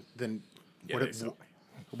livelihoods. Fine. Then Yeah, what, they saw me.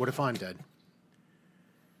 what if I'm dead?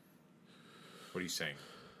 What are you saying?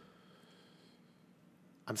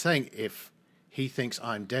 I'm saying if he thinks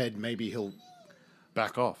I'm dead, maybe he'll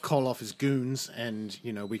Back off. call off his goons, and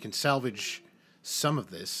we can salvage some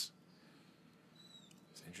of this.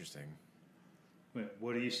 It's interesting. Wait,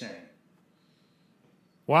 what are you saying?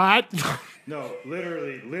 What? No,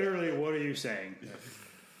 literally, what are you saying?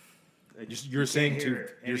 You're saying can't to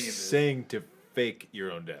hear any you're of this. saying to fake your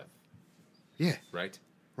own death, Yeah, right?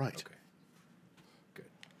 right. Okay. Good.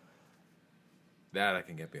 That I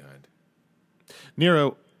can get behind.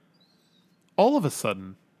 Nero, all of a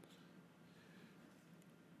sudden,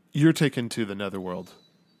 you're taken to the netherworld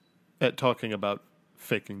at talking about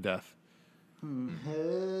faking death.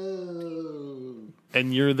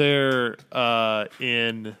 And you're there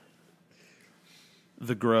in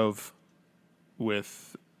the grove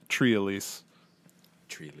with Treelise.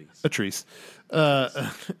 Atrice.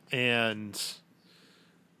 And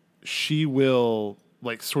she will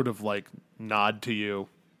sort of nod to you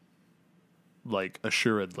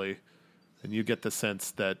assuredly, and you get the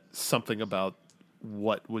sense that something about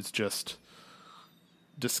what was just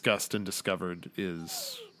discussed and discovered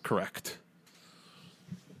is correct.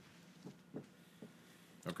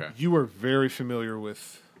 Okay. You are very familiar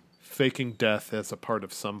with faking death as a part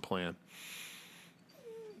of some plan.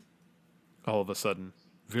 All of a sudden,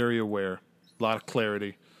 very aware, a lot of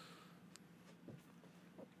clarity.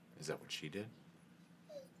 Is that what she did?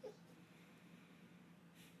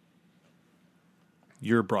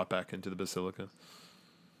 You're brought back into the basilica.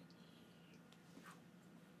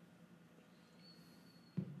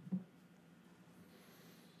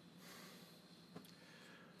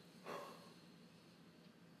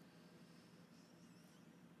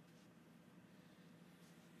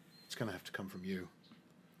 It's going to have to come from you.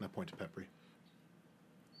 And I point to Peppery.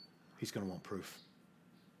 He's going to want proof.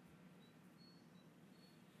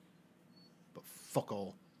 But fuck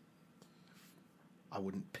all. I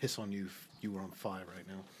wouldn't piss on you if you were on fire right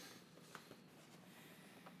now.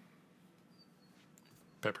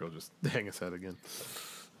 Pepper will just hang his head again.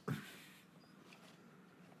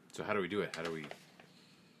 So how do we do it? How do we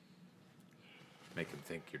make him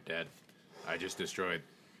think you're dead? I just destroyed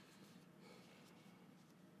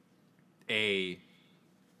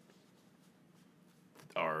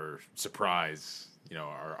our surprise,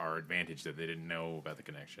 our advantage that they didn't know about the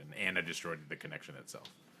connection, and I destroyed the connection itself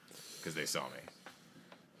because they saw me.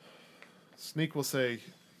 Sneak will say,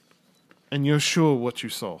 and you're sure what you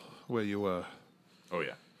saw, where you were. Oh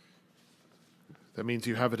yeah. That means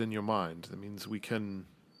you have it in your mind. That means we can...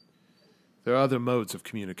 There are other modes of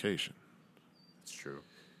communication. It's true.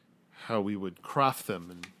 How we would craft them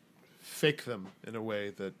and fake them in a way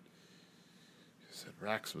that... You said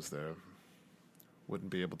Rax was there. Wouldn't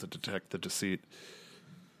be able to detect the deceit.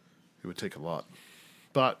 It would take a lot.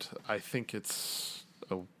 But I think it's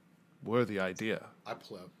a worthy idea. I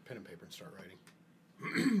pull out pen and paper and start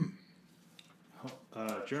writing.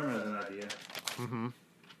 German has an idea. Mm-hmm.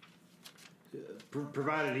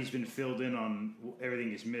 Provided he's been filled in on everything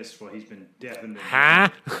he's missed while he's been deafened. Huh?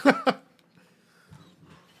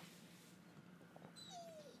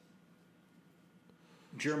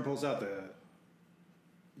 Germ pulls out the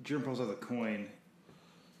coin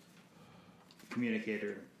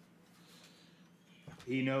communicator.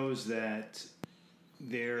 He knows that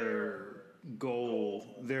their goal,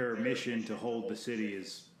 their mission to hold the city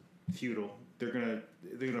is futile. They're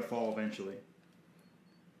gonna fall eventually.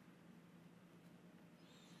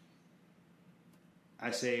 I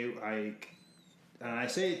say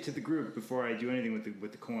it to the group before I do anything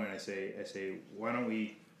with the coin. I say, why don't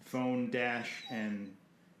we phone Dash and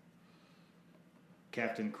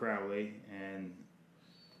Captain Crowley and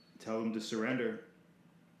tell them to surrender,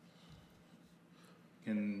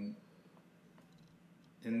 and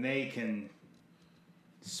they can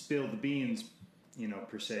spill the beans,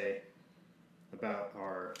 per se, about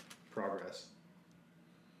our progress.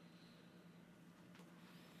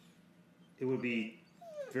 It would be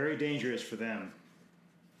very dangerous for them,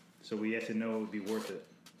 so we have to know it would be worth it.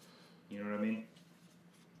 You know what I mean?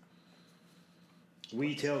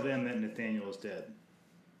 We tell them that Nathaniel is dead.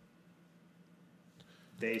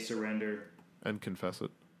 They surrender And confess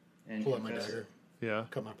it. and Pull out my confess dagger. it. Yeah.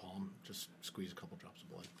 Cut my palm. Just squeeze a couple drops of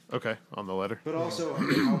blood. Okay, on the letter. But also,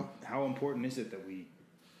 how important is it that we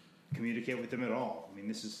communicate with them at all? I mean,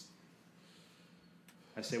 this is.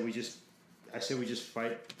 I say we just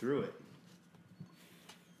fight through it.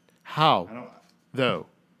 How, I don't. though?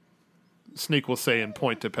 Sneak will say and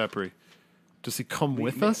point to Peppery. Does he come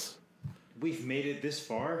with made- us? We've made it this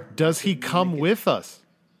far. Does he Couldn't we come make it- with us?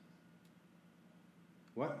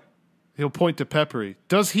 What? He'll point to Peppery.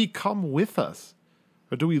 Does he come with us?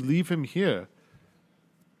 Or do we leave him here?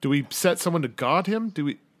 Do we set someone to guard him? Do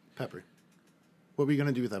we... Peppery. What were you going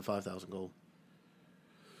to do with that 5,000 gold?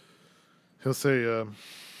 He'll say, I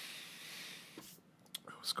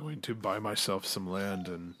was going to buy myself some land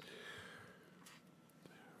and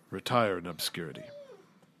retire in obscurity.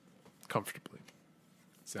 Comfortably.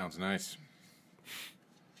 Sounds nice.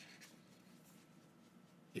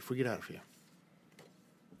 If we get out of here,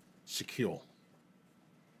 secure,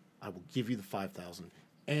 I will give you the 5,000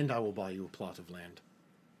 and I will buy you a plot of land.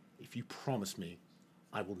 If you promise me,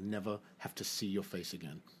 I will never have to see your face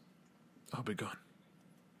again. I'll be gone.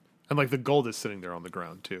 And, like, the gold is sitting there on the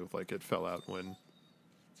ground, too. Like, it fell out when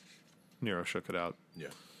Nero shook it out. Yeah.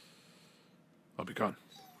 I'll be gone.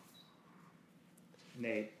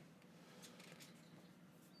 Nate.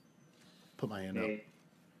 Put my hand up. Nate.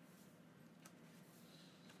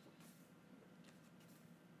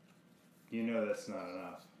 You know that's not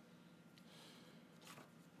enough.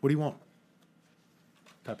 What do you want,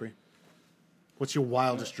 Peppery? What's your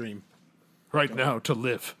wildest dream Right now, to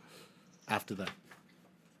live. after that?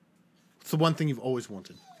 It's the one thing you've always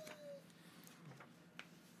wanted.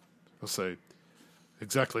 I'll say,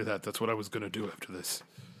 exactly that. That's what I was going to do after this.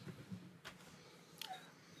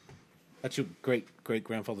 That's your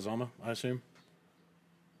great-great-grandfather's armor, I assume?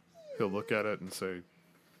 He'll look at it and say,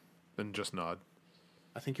 and just nod.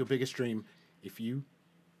 I think your biggest dream, if you,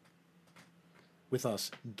 with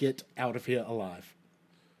us, get out of here alive.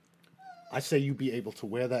 I say you be able to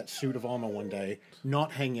wear that suit of armor one day,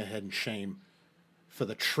 not hang your head in shame for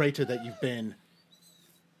the traitor that you've been.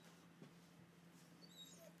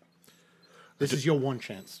 This is your one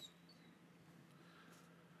chance.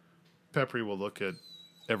 Peppery will look at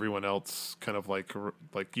everyone else, kind of like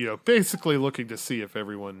basically looking to see if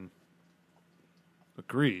everyone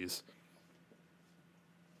agrees.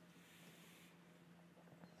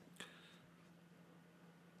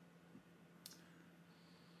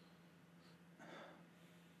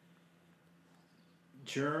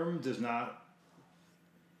 Germ does not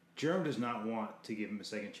want to give him a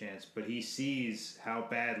second chance, but he sees how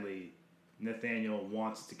badly Nathaniel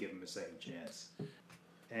wants to give him a second chance.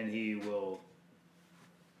 And he will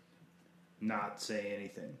not say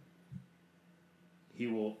anything. He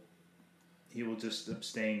will just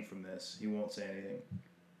abstain from this. He won't say anything.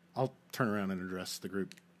 I'll turn around and address the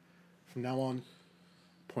group. From now on,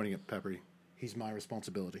 pointing at Peppery, he's my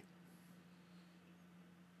responsibility.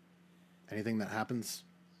 Anything that happens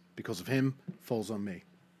because of him falls on me.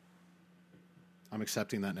 I'm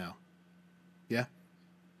accepting that now. Yeah?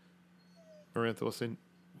 Marantha will say,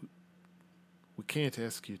 we can't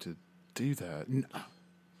ask you to do that.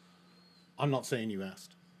 I'm not saying you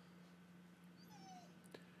asked.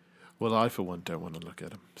 Well, I, for one, don't want to look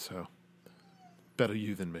at him, so better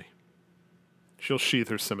you than me. She'll sheath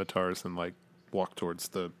her scimitars and, walk towards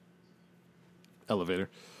the elevator.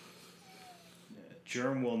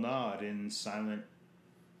 Germ will nod in silent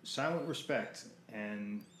respect,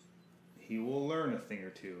 and he will learn a thing or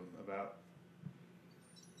two about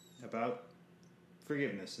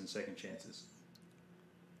forgiveness and second chances.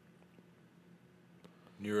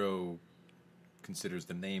 Nero considers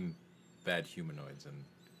the name Bad Humanoids and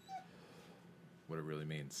what it really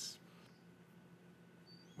means.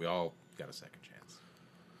 We all got a second chance.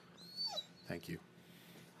 Thank you.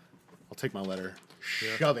 I'll take my letter,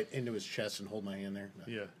 shove it into his chest, and hold my hand there.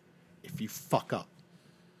 Yeah. If you fuck up,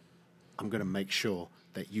 I'm going to make sure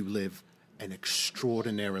that you live an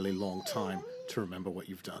extraordinarily long time to remember what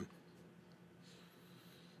you've done.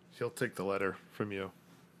 He'll take the letter from you,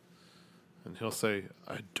 and he'll say,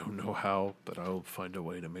 I don't know how, but I'll find a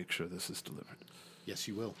way to make sure this is delivered. Yes,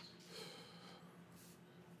 you will.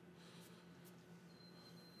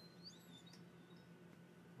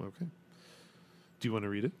 Okay. Do you want to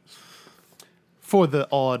read it? For the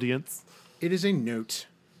audience. It is a note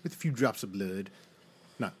with a few drops of blood.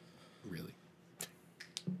 Not really.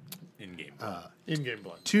 In-game. In-game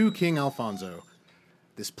blood. To King Alfonso,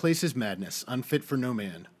 this place is madness, unfit for no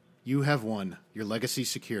man. You have won, your legacy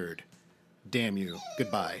secured. Damn you.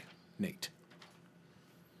 Goodbye, Nate.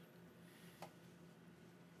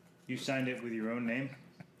 You signed it with your own name?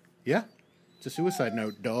 Yeah, it's a suicide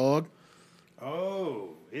note, dog. Oh,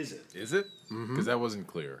 is it? Is it? Because that wasn't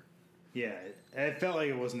clear. Yeah, it felt like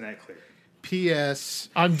it wasn't that clear. P.S.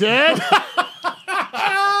 I'm dead?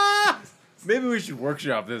 Maybe we should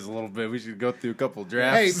workshop this a little bit. We should go through a couple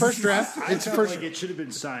drafts. Hey, first draft. I It's felt first. like it should have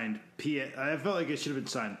been signed I felt like it should have been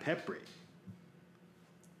signed Peppery.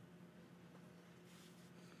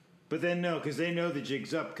 But then no, because they know the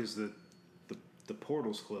jig's up because the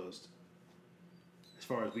portal's closed. As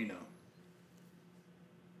far as we know.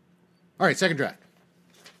 All right, second draft.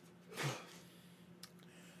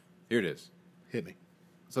 Here it is. Hit me.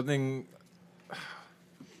 Something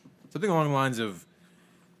Something along the lines of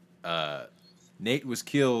Nate was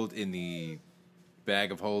killed in the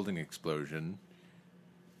bag of holding explosion.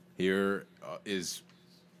 Here is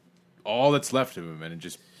all that's left of him, and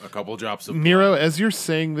just a couple drops of Nero, blood. as you're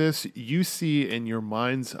saying this, you see in your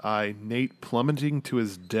mind's eye Nate plummeting to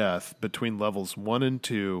his death between levels 1 and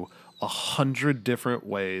 2 100 different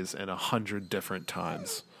ways and 100 different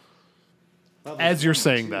times. As you're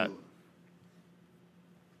saying that.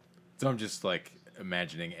 So I'm just like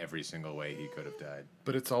imagining every single way he could have died.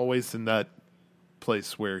 But it's always in that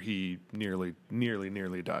place where he nearly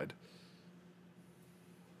died.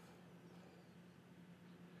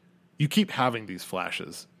 You keep having these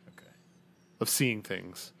flashes Okay. of seeing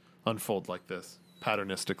things unfold like this,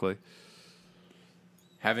 patternistically.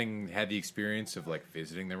 Having had the experience of like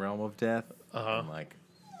visiting the realm of death, and like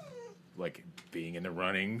being in the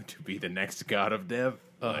running to be the next god of death,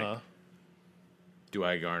 like, do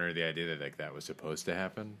I garner the idea that like that was supposed to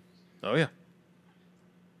happen? Oh, yeah.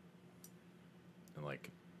 And like,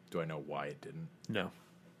 do I know why it didn't? No.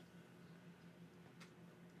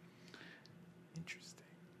 Interesting.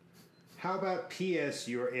 How about P.S.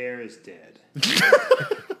 Your heir is dead?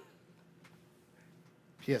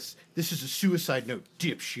 Yes, this is a suicide note,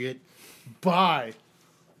 dipshit. Bye.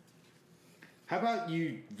 How about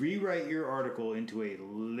you rewrite your article into a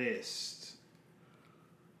list,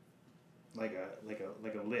 like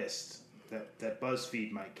a list that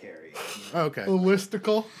BuzzFeed might carry? Okay.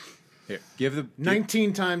 Listicle? Here, give the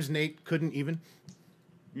 19 times Nate couldn't even.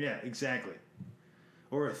 Yeah, exactly.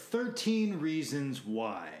 Or 13 reasons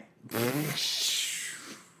why.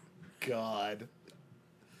 God.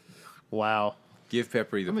 Wow. give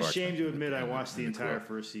Peppery the I'm parchment. ashamed to admit I And watched the and entire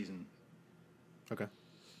quill. first season. Okay.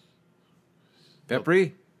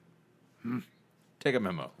 Peppery, take a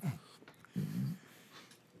memo.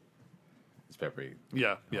 It's Peppery.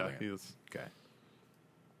 Yeah, yeah. he was. Okay.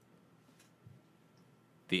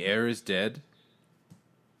 The heir is dead.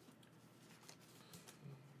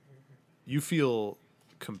 You feel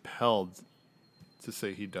compelled to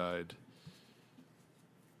say he died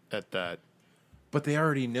at that. But they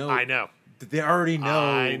already know. I know. They already know.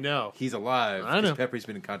 I know. He's alive. I know. Because Peppery's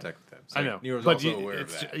been in contact with them. So I know. Nero's but also aware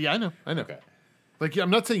of that. Yeah, I know. Okay. Like,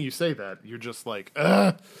 I'm not saying you say that. You're just like,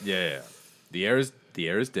 ugh. Yeah. The heir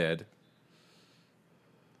is dead.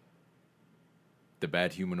 The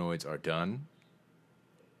bad humanoids are done.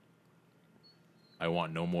 I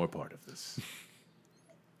want no more part of this.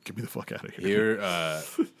 Get me the fuck out of here.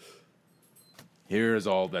 Here is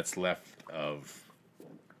all that's left of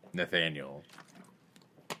Nathaniel.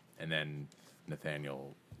 And then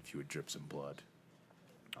Nathaniel, if you would drip some blood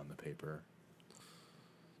on the paper.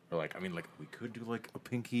 Or like, I mean, like, we could do like a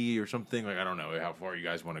pinky or something. Like, I don't know how far you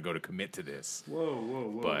guys want to go to commit to this.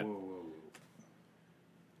 Whoa, But- whoa.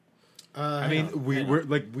 I mean, we're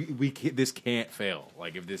like, we can't, this can't fail.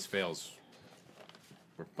 Like, if this fails,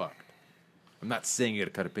 we're fucked. I'm not saying you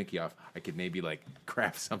gotta cut a pinky off. I could maybe like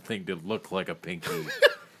craft something to look like a pinky,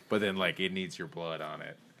 but then like it needs your blood on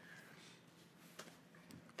it.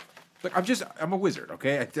 Look, I'm a wizard,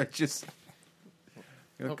 okay?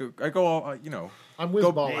 I go all, you know. I'm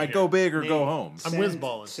go, whizballing. I go big or Nate, go home. I'm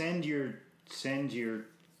whizballing. Send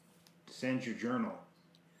your journal.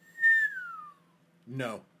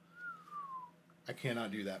 No. I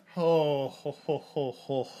cannot do that. Oh, ho, ho, ho,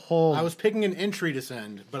 ho, ho. I was picking an entry to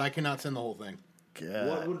send, but I cannot send the whole thing.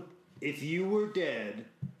 What would, if you were dead,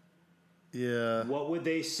 Yeah. what would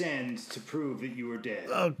they send to prove that you were dead?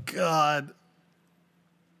 Oh, God.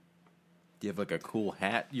 Do you have like a cool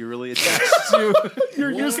hat you're really attached to?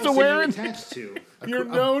 You're What used else to are you wearing. attached to? You're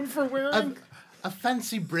known for wearing. A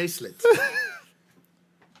fancy bracelet.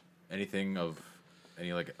 Anything of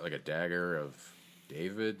any like a dagger of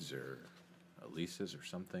David's or Elisa's or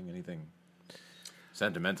something? Anything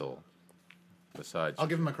sentimental besides? I'll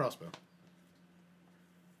give him my crossbow.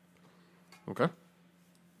 Okay.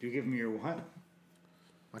 You give me your what?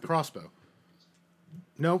 My crossbow.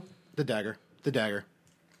 Nope. The dagger. The dagger.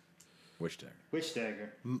 Which dagger? Which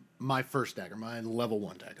dagger? My first dagger. My level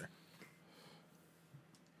 1 dagger.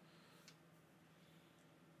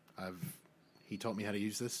 He taught me how to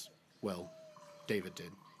use this. Well, David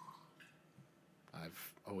did.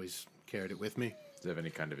 I've always carried it with me. Does it have any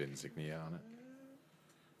kind of insignia on it?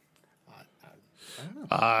 I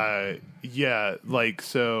don't know. Yeah, like,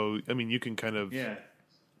 so, I mean, you can kind of. Yeah.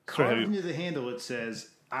 Sorry, Carved into the handle, it says,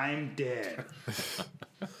 "I'm dead."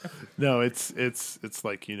 No, it's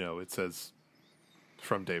like, you know, it says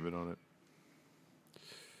from David on it.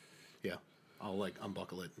 Yeah. I'll like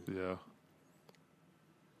unbuckle it. Yeah.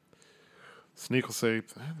 Sneak will say,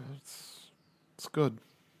 it's good.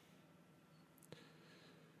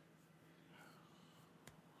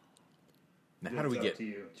 Now, how do we It's up get to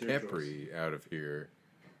you. It's your Peppery out of here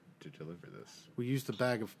to deliver this? We use the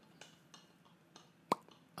bag of.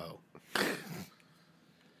 Oh.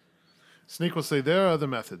 Sneak will say, there are other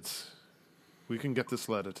methods. We can get this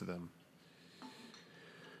letter to them.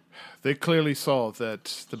 They clearly saw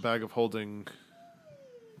that the bag of holding...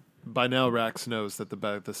 By now, Rax knows that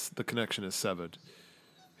the connection is severed.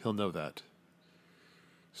 He'll know that.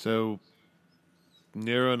 So,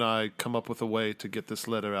 Nero and I come up with a way to get this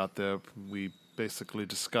letter out there. We basically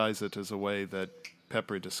disguise it as a way that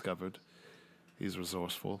Peppery discovered. He's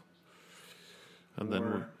resourceful. And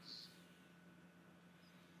then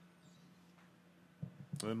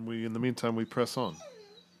in the meantime, we press on.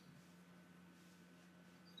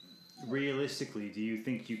 Realistically, do you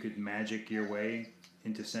think you could magic your way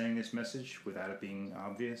into sending this message without it being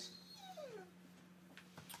obvious?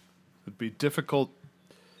 It'd be difficult.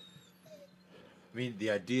 I mean, the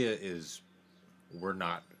idea is we're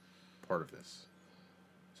not part of this.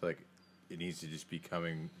 So, like, it needs to just be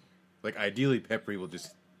coming... Like, ideally, Peppery will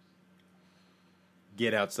just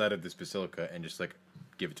get outside of this basilica and just, like,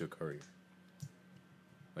 give it to a courier.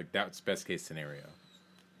 Like, that's best case scenario.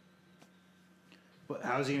 But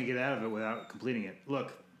how is he going to get out of it without completing it?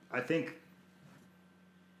 Look, I think...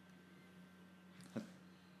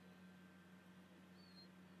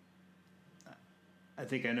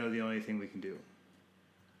 I know the only thing we can do.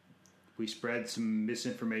 We spread some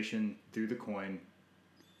misinformation through the coin.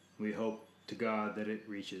 We hope to God that it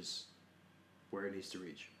reaches where it needs to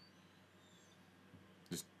reach.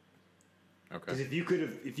 Okay. Because if you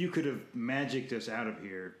could have magicked us out of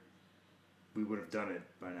here, we would have done it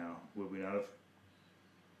by now, would we not have?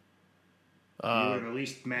 You would have at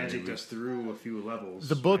least magicked us through a few levels.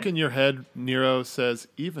 The book right? in your head, Nero, says,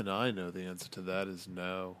 even I know the answer to that is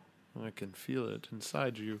no. I can feel it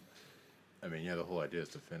inside you. I mean, yeah, the whole idea is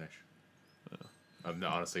to finish. I've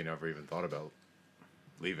honestly never even thought about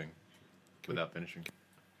leaving without finishing.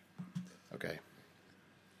 Okay.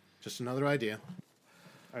 Just another idea.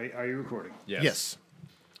 Are you recording? Yes.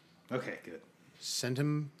 Okay, good. Send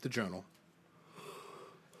him the journal.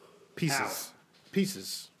 Pieces. How?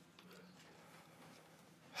 Pieces.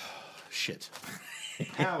 Shit.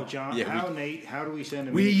 How, John? Yeah, how, Nate? How do we send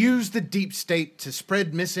him? We use the deep state to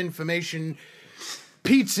spread misinformation.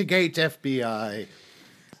 Pizzagate FBI.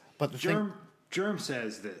 But the thing... Germ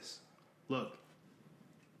says this. Look,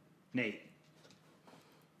 Nate,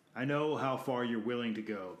 I know how far you're willing to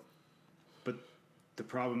go, but the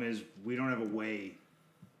problem is we don't have a way.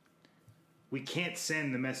 We can't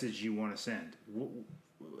send the message you want to send.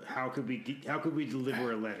 How could we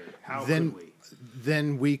deliver a letter? How could we?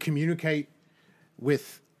 Then we communicate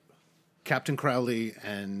with Captain Crowley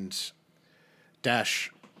and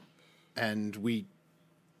Dash, and we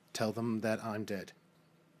tell them that I'm dead.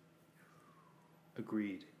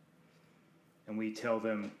 Agreed. And we tell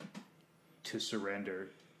them to surrender.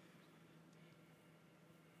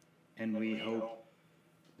 And we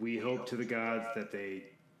hope to the gods that they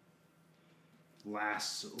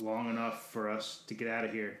last long enough for us to get out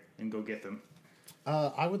of here and go get them.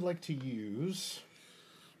 I would like to use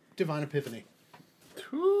Divine Epiphany.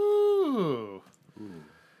 Ooh.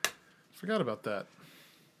 Forgot about that.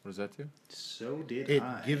 What does that do? So did It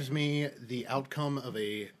I. gives me the outcome of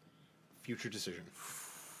a future decision.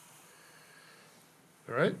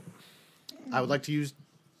 All right. I would like to use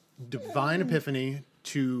Divine Epiphany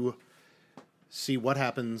to see what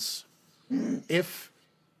happens if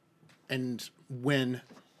and when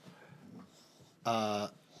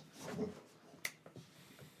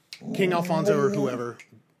King Alfonso or whoever,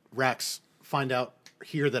 Rax, find out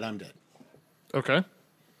here that I'm dead. Okay.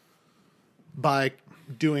 By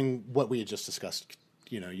doing what we had just discussed,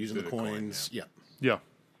 using the the coin, coins. Yeah.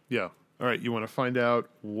 Yeah. All right. You want to find out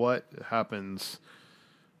what happens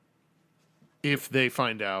if they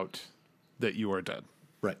find out that you are dead.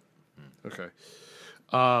 Right. Okay.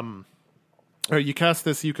 All right, you cast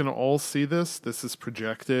this. You can all see this. This is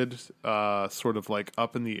projected sort of like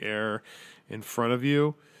up in the air in front of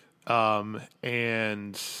you.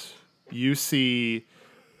 And you see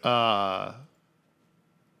a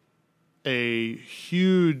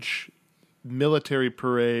huge military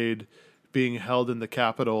parade being held in the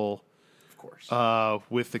Capitol. Of course.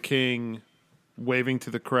 With the king waving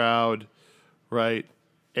to the crowd, right?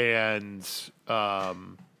 And,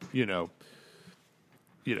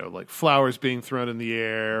 like flowers being thrown in the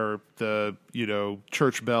air, the,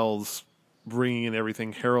 church bells ringing and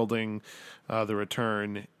everything, heralding the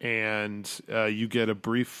return. And you get a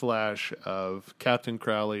brief flash of Captain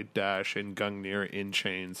Crowley, Dash, and Gungnir in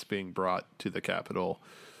chains being brought to the Capitol.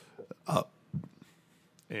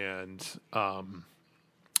 And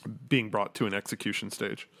being brought to an execution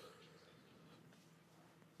stage.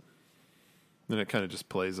 Then it kind of just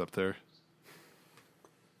plays up there.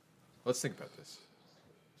 Let's think about this.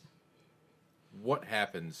 What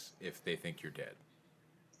happens if they think you're dead?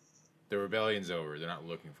 The rebellion's over. They're not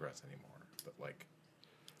looking for us anymore. But, like,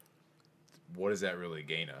 what does that really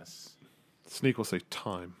gain us? Sneak will say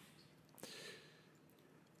time.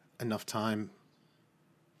 Enough time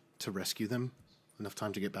to rescue them? Enough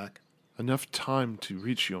time to get back? Enough time to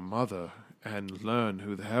reach your mother and learn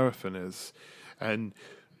who the Hierophant is and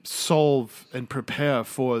solve and prepare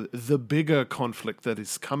for the bigger conflict that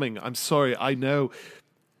is coming. I'm sorry, I know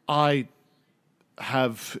I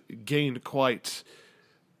have gained quite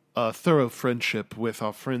a thorough friendship with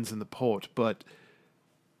our friends in the port, but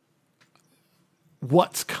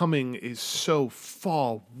what's coming is so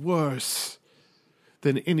far worse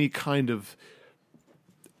than any kind of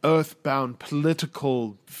earthbound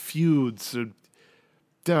political feuds, or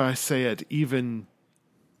dare I say it, even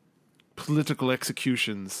political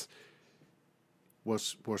executions.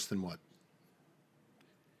 Worse than what?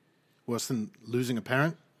 Worse than losing a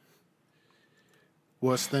parent?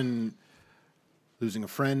 Worse than losing a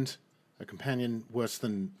friend, a companion? Worse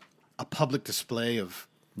than a public display of...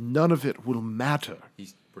 None of it will matter.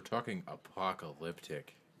 We're talking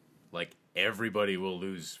apocalyptic. Like, everybody will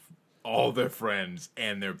lose all their friends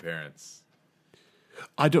and their parents.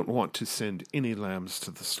 I don't want to send any lambs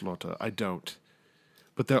to the slaughter. I don't.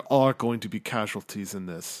 But there are going to be casualties in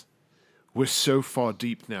this. We're so far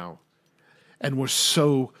deep now. And we're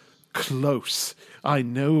so close. I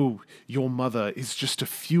know your mother is just a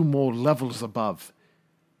few more levels above.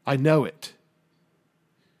 I know it.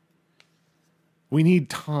 We need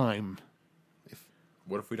time.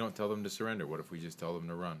 What if we don't tell them to surrender? What if we just tell them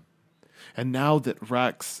to run? And now that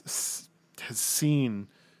Rax has seen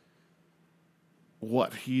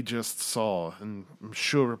what he just saw, and I'm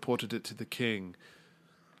sure reported it to the king,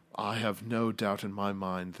 I have no doubt in my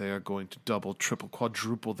mind they are going to double, triple,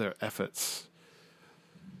 quadruple their efforts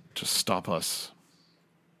to stop us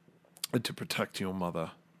and to protect your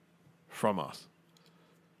mother from us.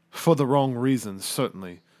 For the wrong reasons,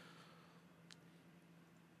 certainly.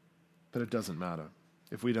 But it doesn't matter.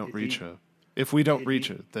 If we don't reach her,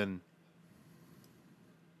 then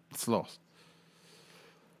it's lost.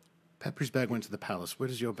 Peppery's bag went to the palace. Where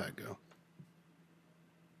does your bag go?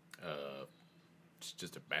 It's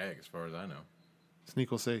just a bag, as far as I know.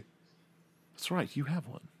 Sneak will say, that's right, you have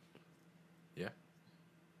one. Yeah.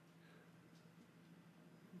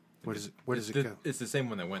 Where does it go? It's the same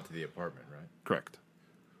one that went to the apartment, right? Correct.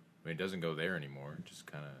 I mean, it doesn't go there anymore. It just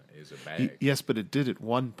kind of is a bag. Yes, but it did at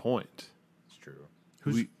one point. It's true.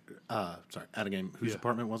 Who's sorry, out of game. Whose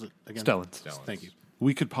apartment was it again? Stellan's. Thank you.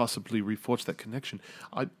 We could possibly reforge that connection.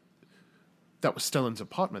 That was Stellan's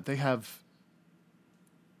apartment. They have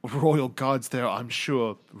royal guards there, I'm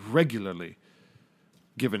sure, regularly,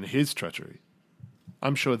 given his treachery.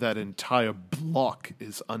 I'm sure that entire block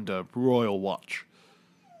is under royal watch.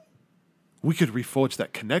 We could reforge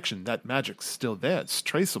that connection. That magic's still there. It's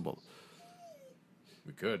traceable.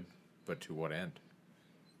 We could, but to what end?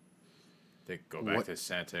 They go back to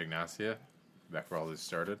Santa Ignacia? Back where all this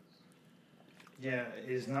started? Yeah,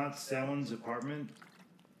 is not Stellan's apartment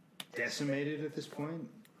decimated at this point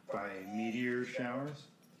by meteor showers?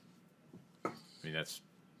 I mean, that's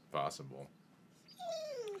possible.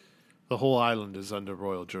 The whole island is under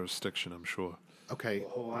royal jurisdiction, I'm sure. Okay. The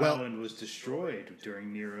whole Well, island was destroyed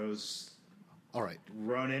during Nero's all right.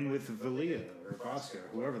 run-in with Valia or Vasca or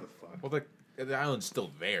whoever the fuck. Well, the island's still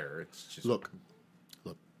there. It's just Look,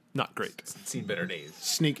 Not great. it's seen better days.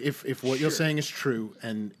 Sneak. If what you're saying is true,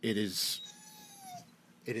 and it is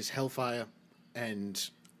hellfire, and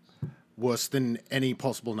worse than any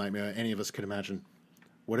possible nightmare any of us could imagine.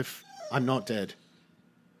 What if I'm not dead?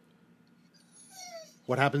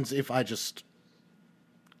 What happens if I just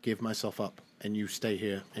give myself up and you stay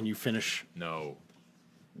here and you finish? No.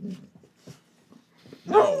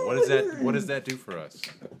 No. What does that do for us?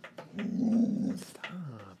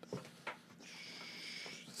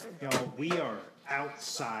 Y'all, we are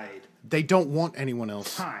outside They don't want anyone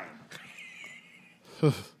else. time.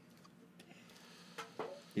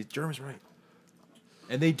 Jerem's right.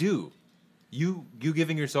 And they do. You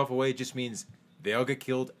giving yourself away just means they'll get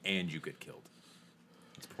killed and you get killed.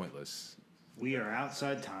 It's pointless. We are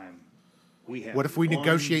outside time. We have What if we one-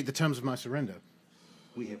 negotiate the terms of my surrender?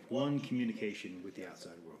 We have one communication with the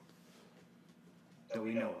outside world that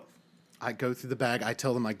we know of. I go through the bag. I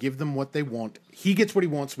tell them I give them what they want. He gets what he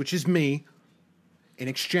wants, which is me. In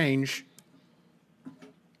exchange,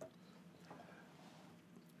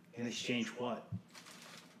 In exchange, what?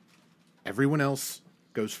 everyone else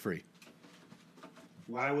goes free.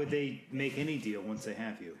 Why would they make any deal once they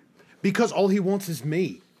have you? Because all he wants is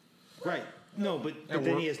me. Right. No, but then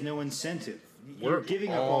we're- he has no incentive. we're You're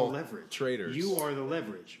giving up all all leverage. traitors. You are the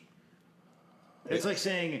leverage. It's like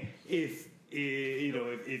saying if you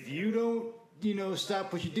don't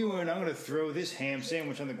stop what you're doing, I'm going to throw this ham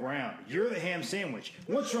sandwich on the ground. You're the ham sandwich.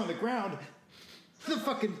 Once you're on the ground,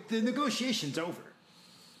 the negotiation's over.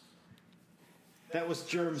 That was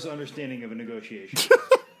Germ's understanding of a negotiation.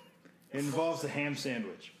 It involves a ham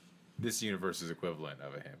sandwich. This universe's equivalent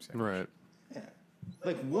of a ham sandwich. Right. Yeah.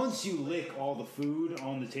 Like once you lick all the food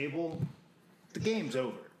on the table, the game's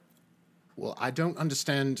over. Well, I don't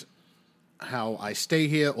understand how I stay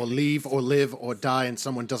here or leave or live or die and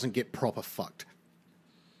someone doesn't get proper fucked.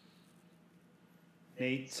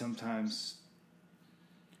 Nate, sometimes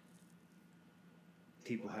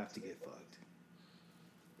people have to get fucked.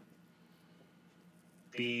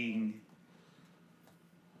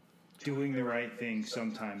 Doing the right thing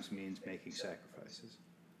sometimes means making sacrifices.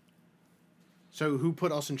 So who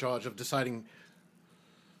put us in charge of deciding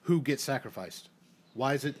who gets sacrificed?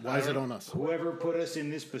 Why is it on us? Whoever put us in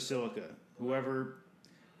this basilica, whoever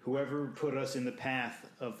put us in the path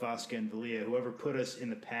of Vasca and Valia, whoever put us in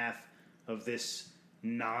the path of this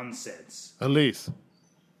nonsense. Elise,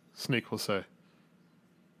 Sneak will say.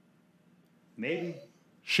 Maybe.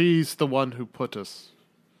 She's the one who put us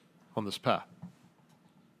on this path.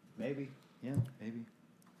 Maybe. Yeah, maybe.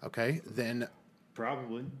 Okay, then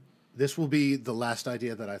Probably. this will be the last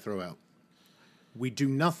idea that I throw out. We do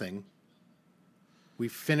nothing. We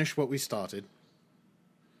finish what we started.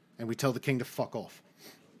 And we tell the king to fuck off.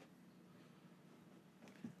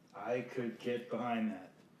 I could get behind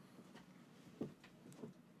that.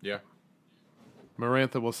 Yeah.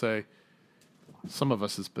 Marantha will say, some of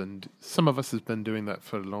us has been doing that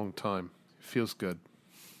for a long time. It feels good.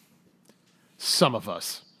 Some of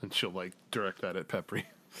us. And she'll direct that at Peppery.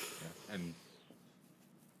 Yeah. And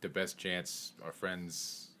the best chance our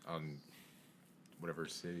friends on whatever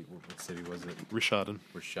city, what city was it? Rishadan.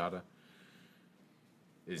 Rashada.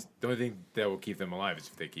 Is the only thing that will keep them alive is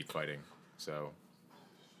if they keep fighting. So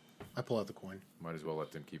I pull out the coin. might as well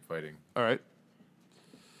let them keep fighting. All right.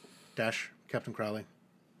 Dash, Captain Crowley.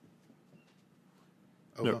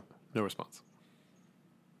 Over. No response.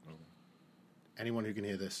 Anyone who can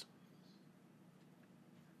hear this.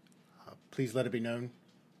 Please let it be known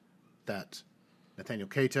that Nathaniel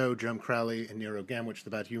Cato, Jerome Crowley, and Nero Gamwich, the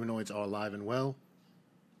bad humanoids, are alive and well.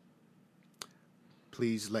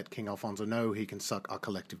 Please let King Alfonso know he can suck our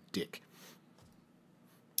collective dick.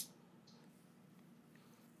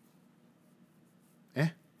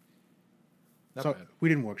 Not So bad. we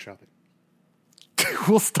didn't workshop it.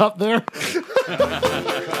 We'll stop there.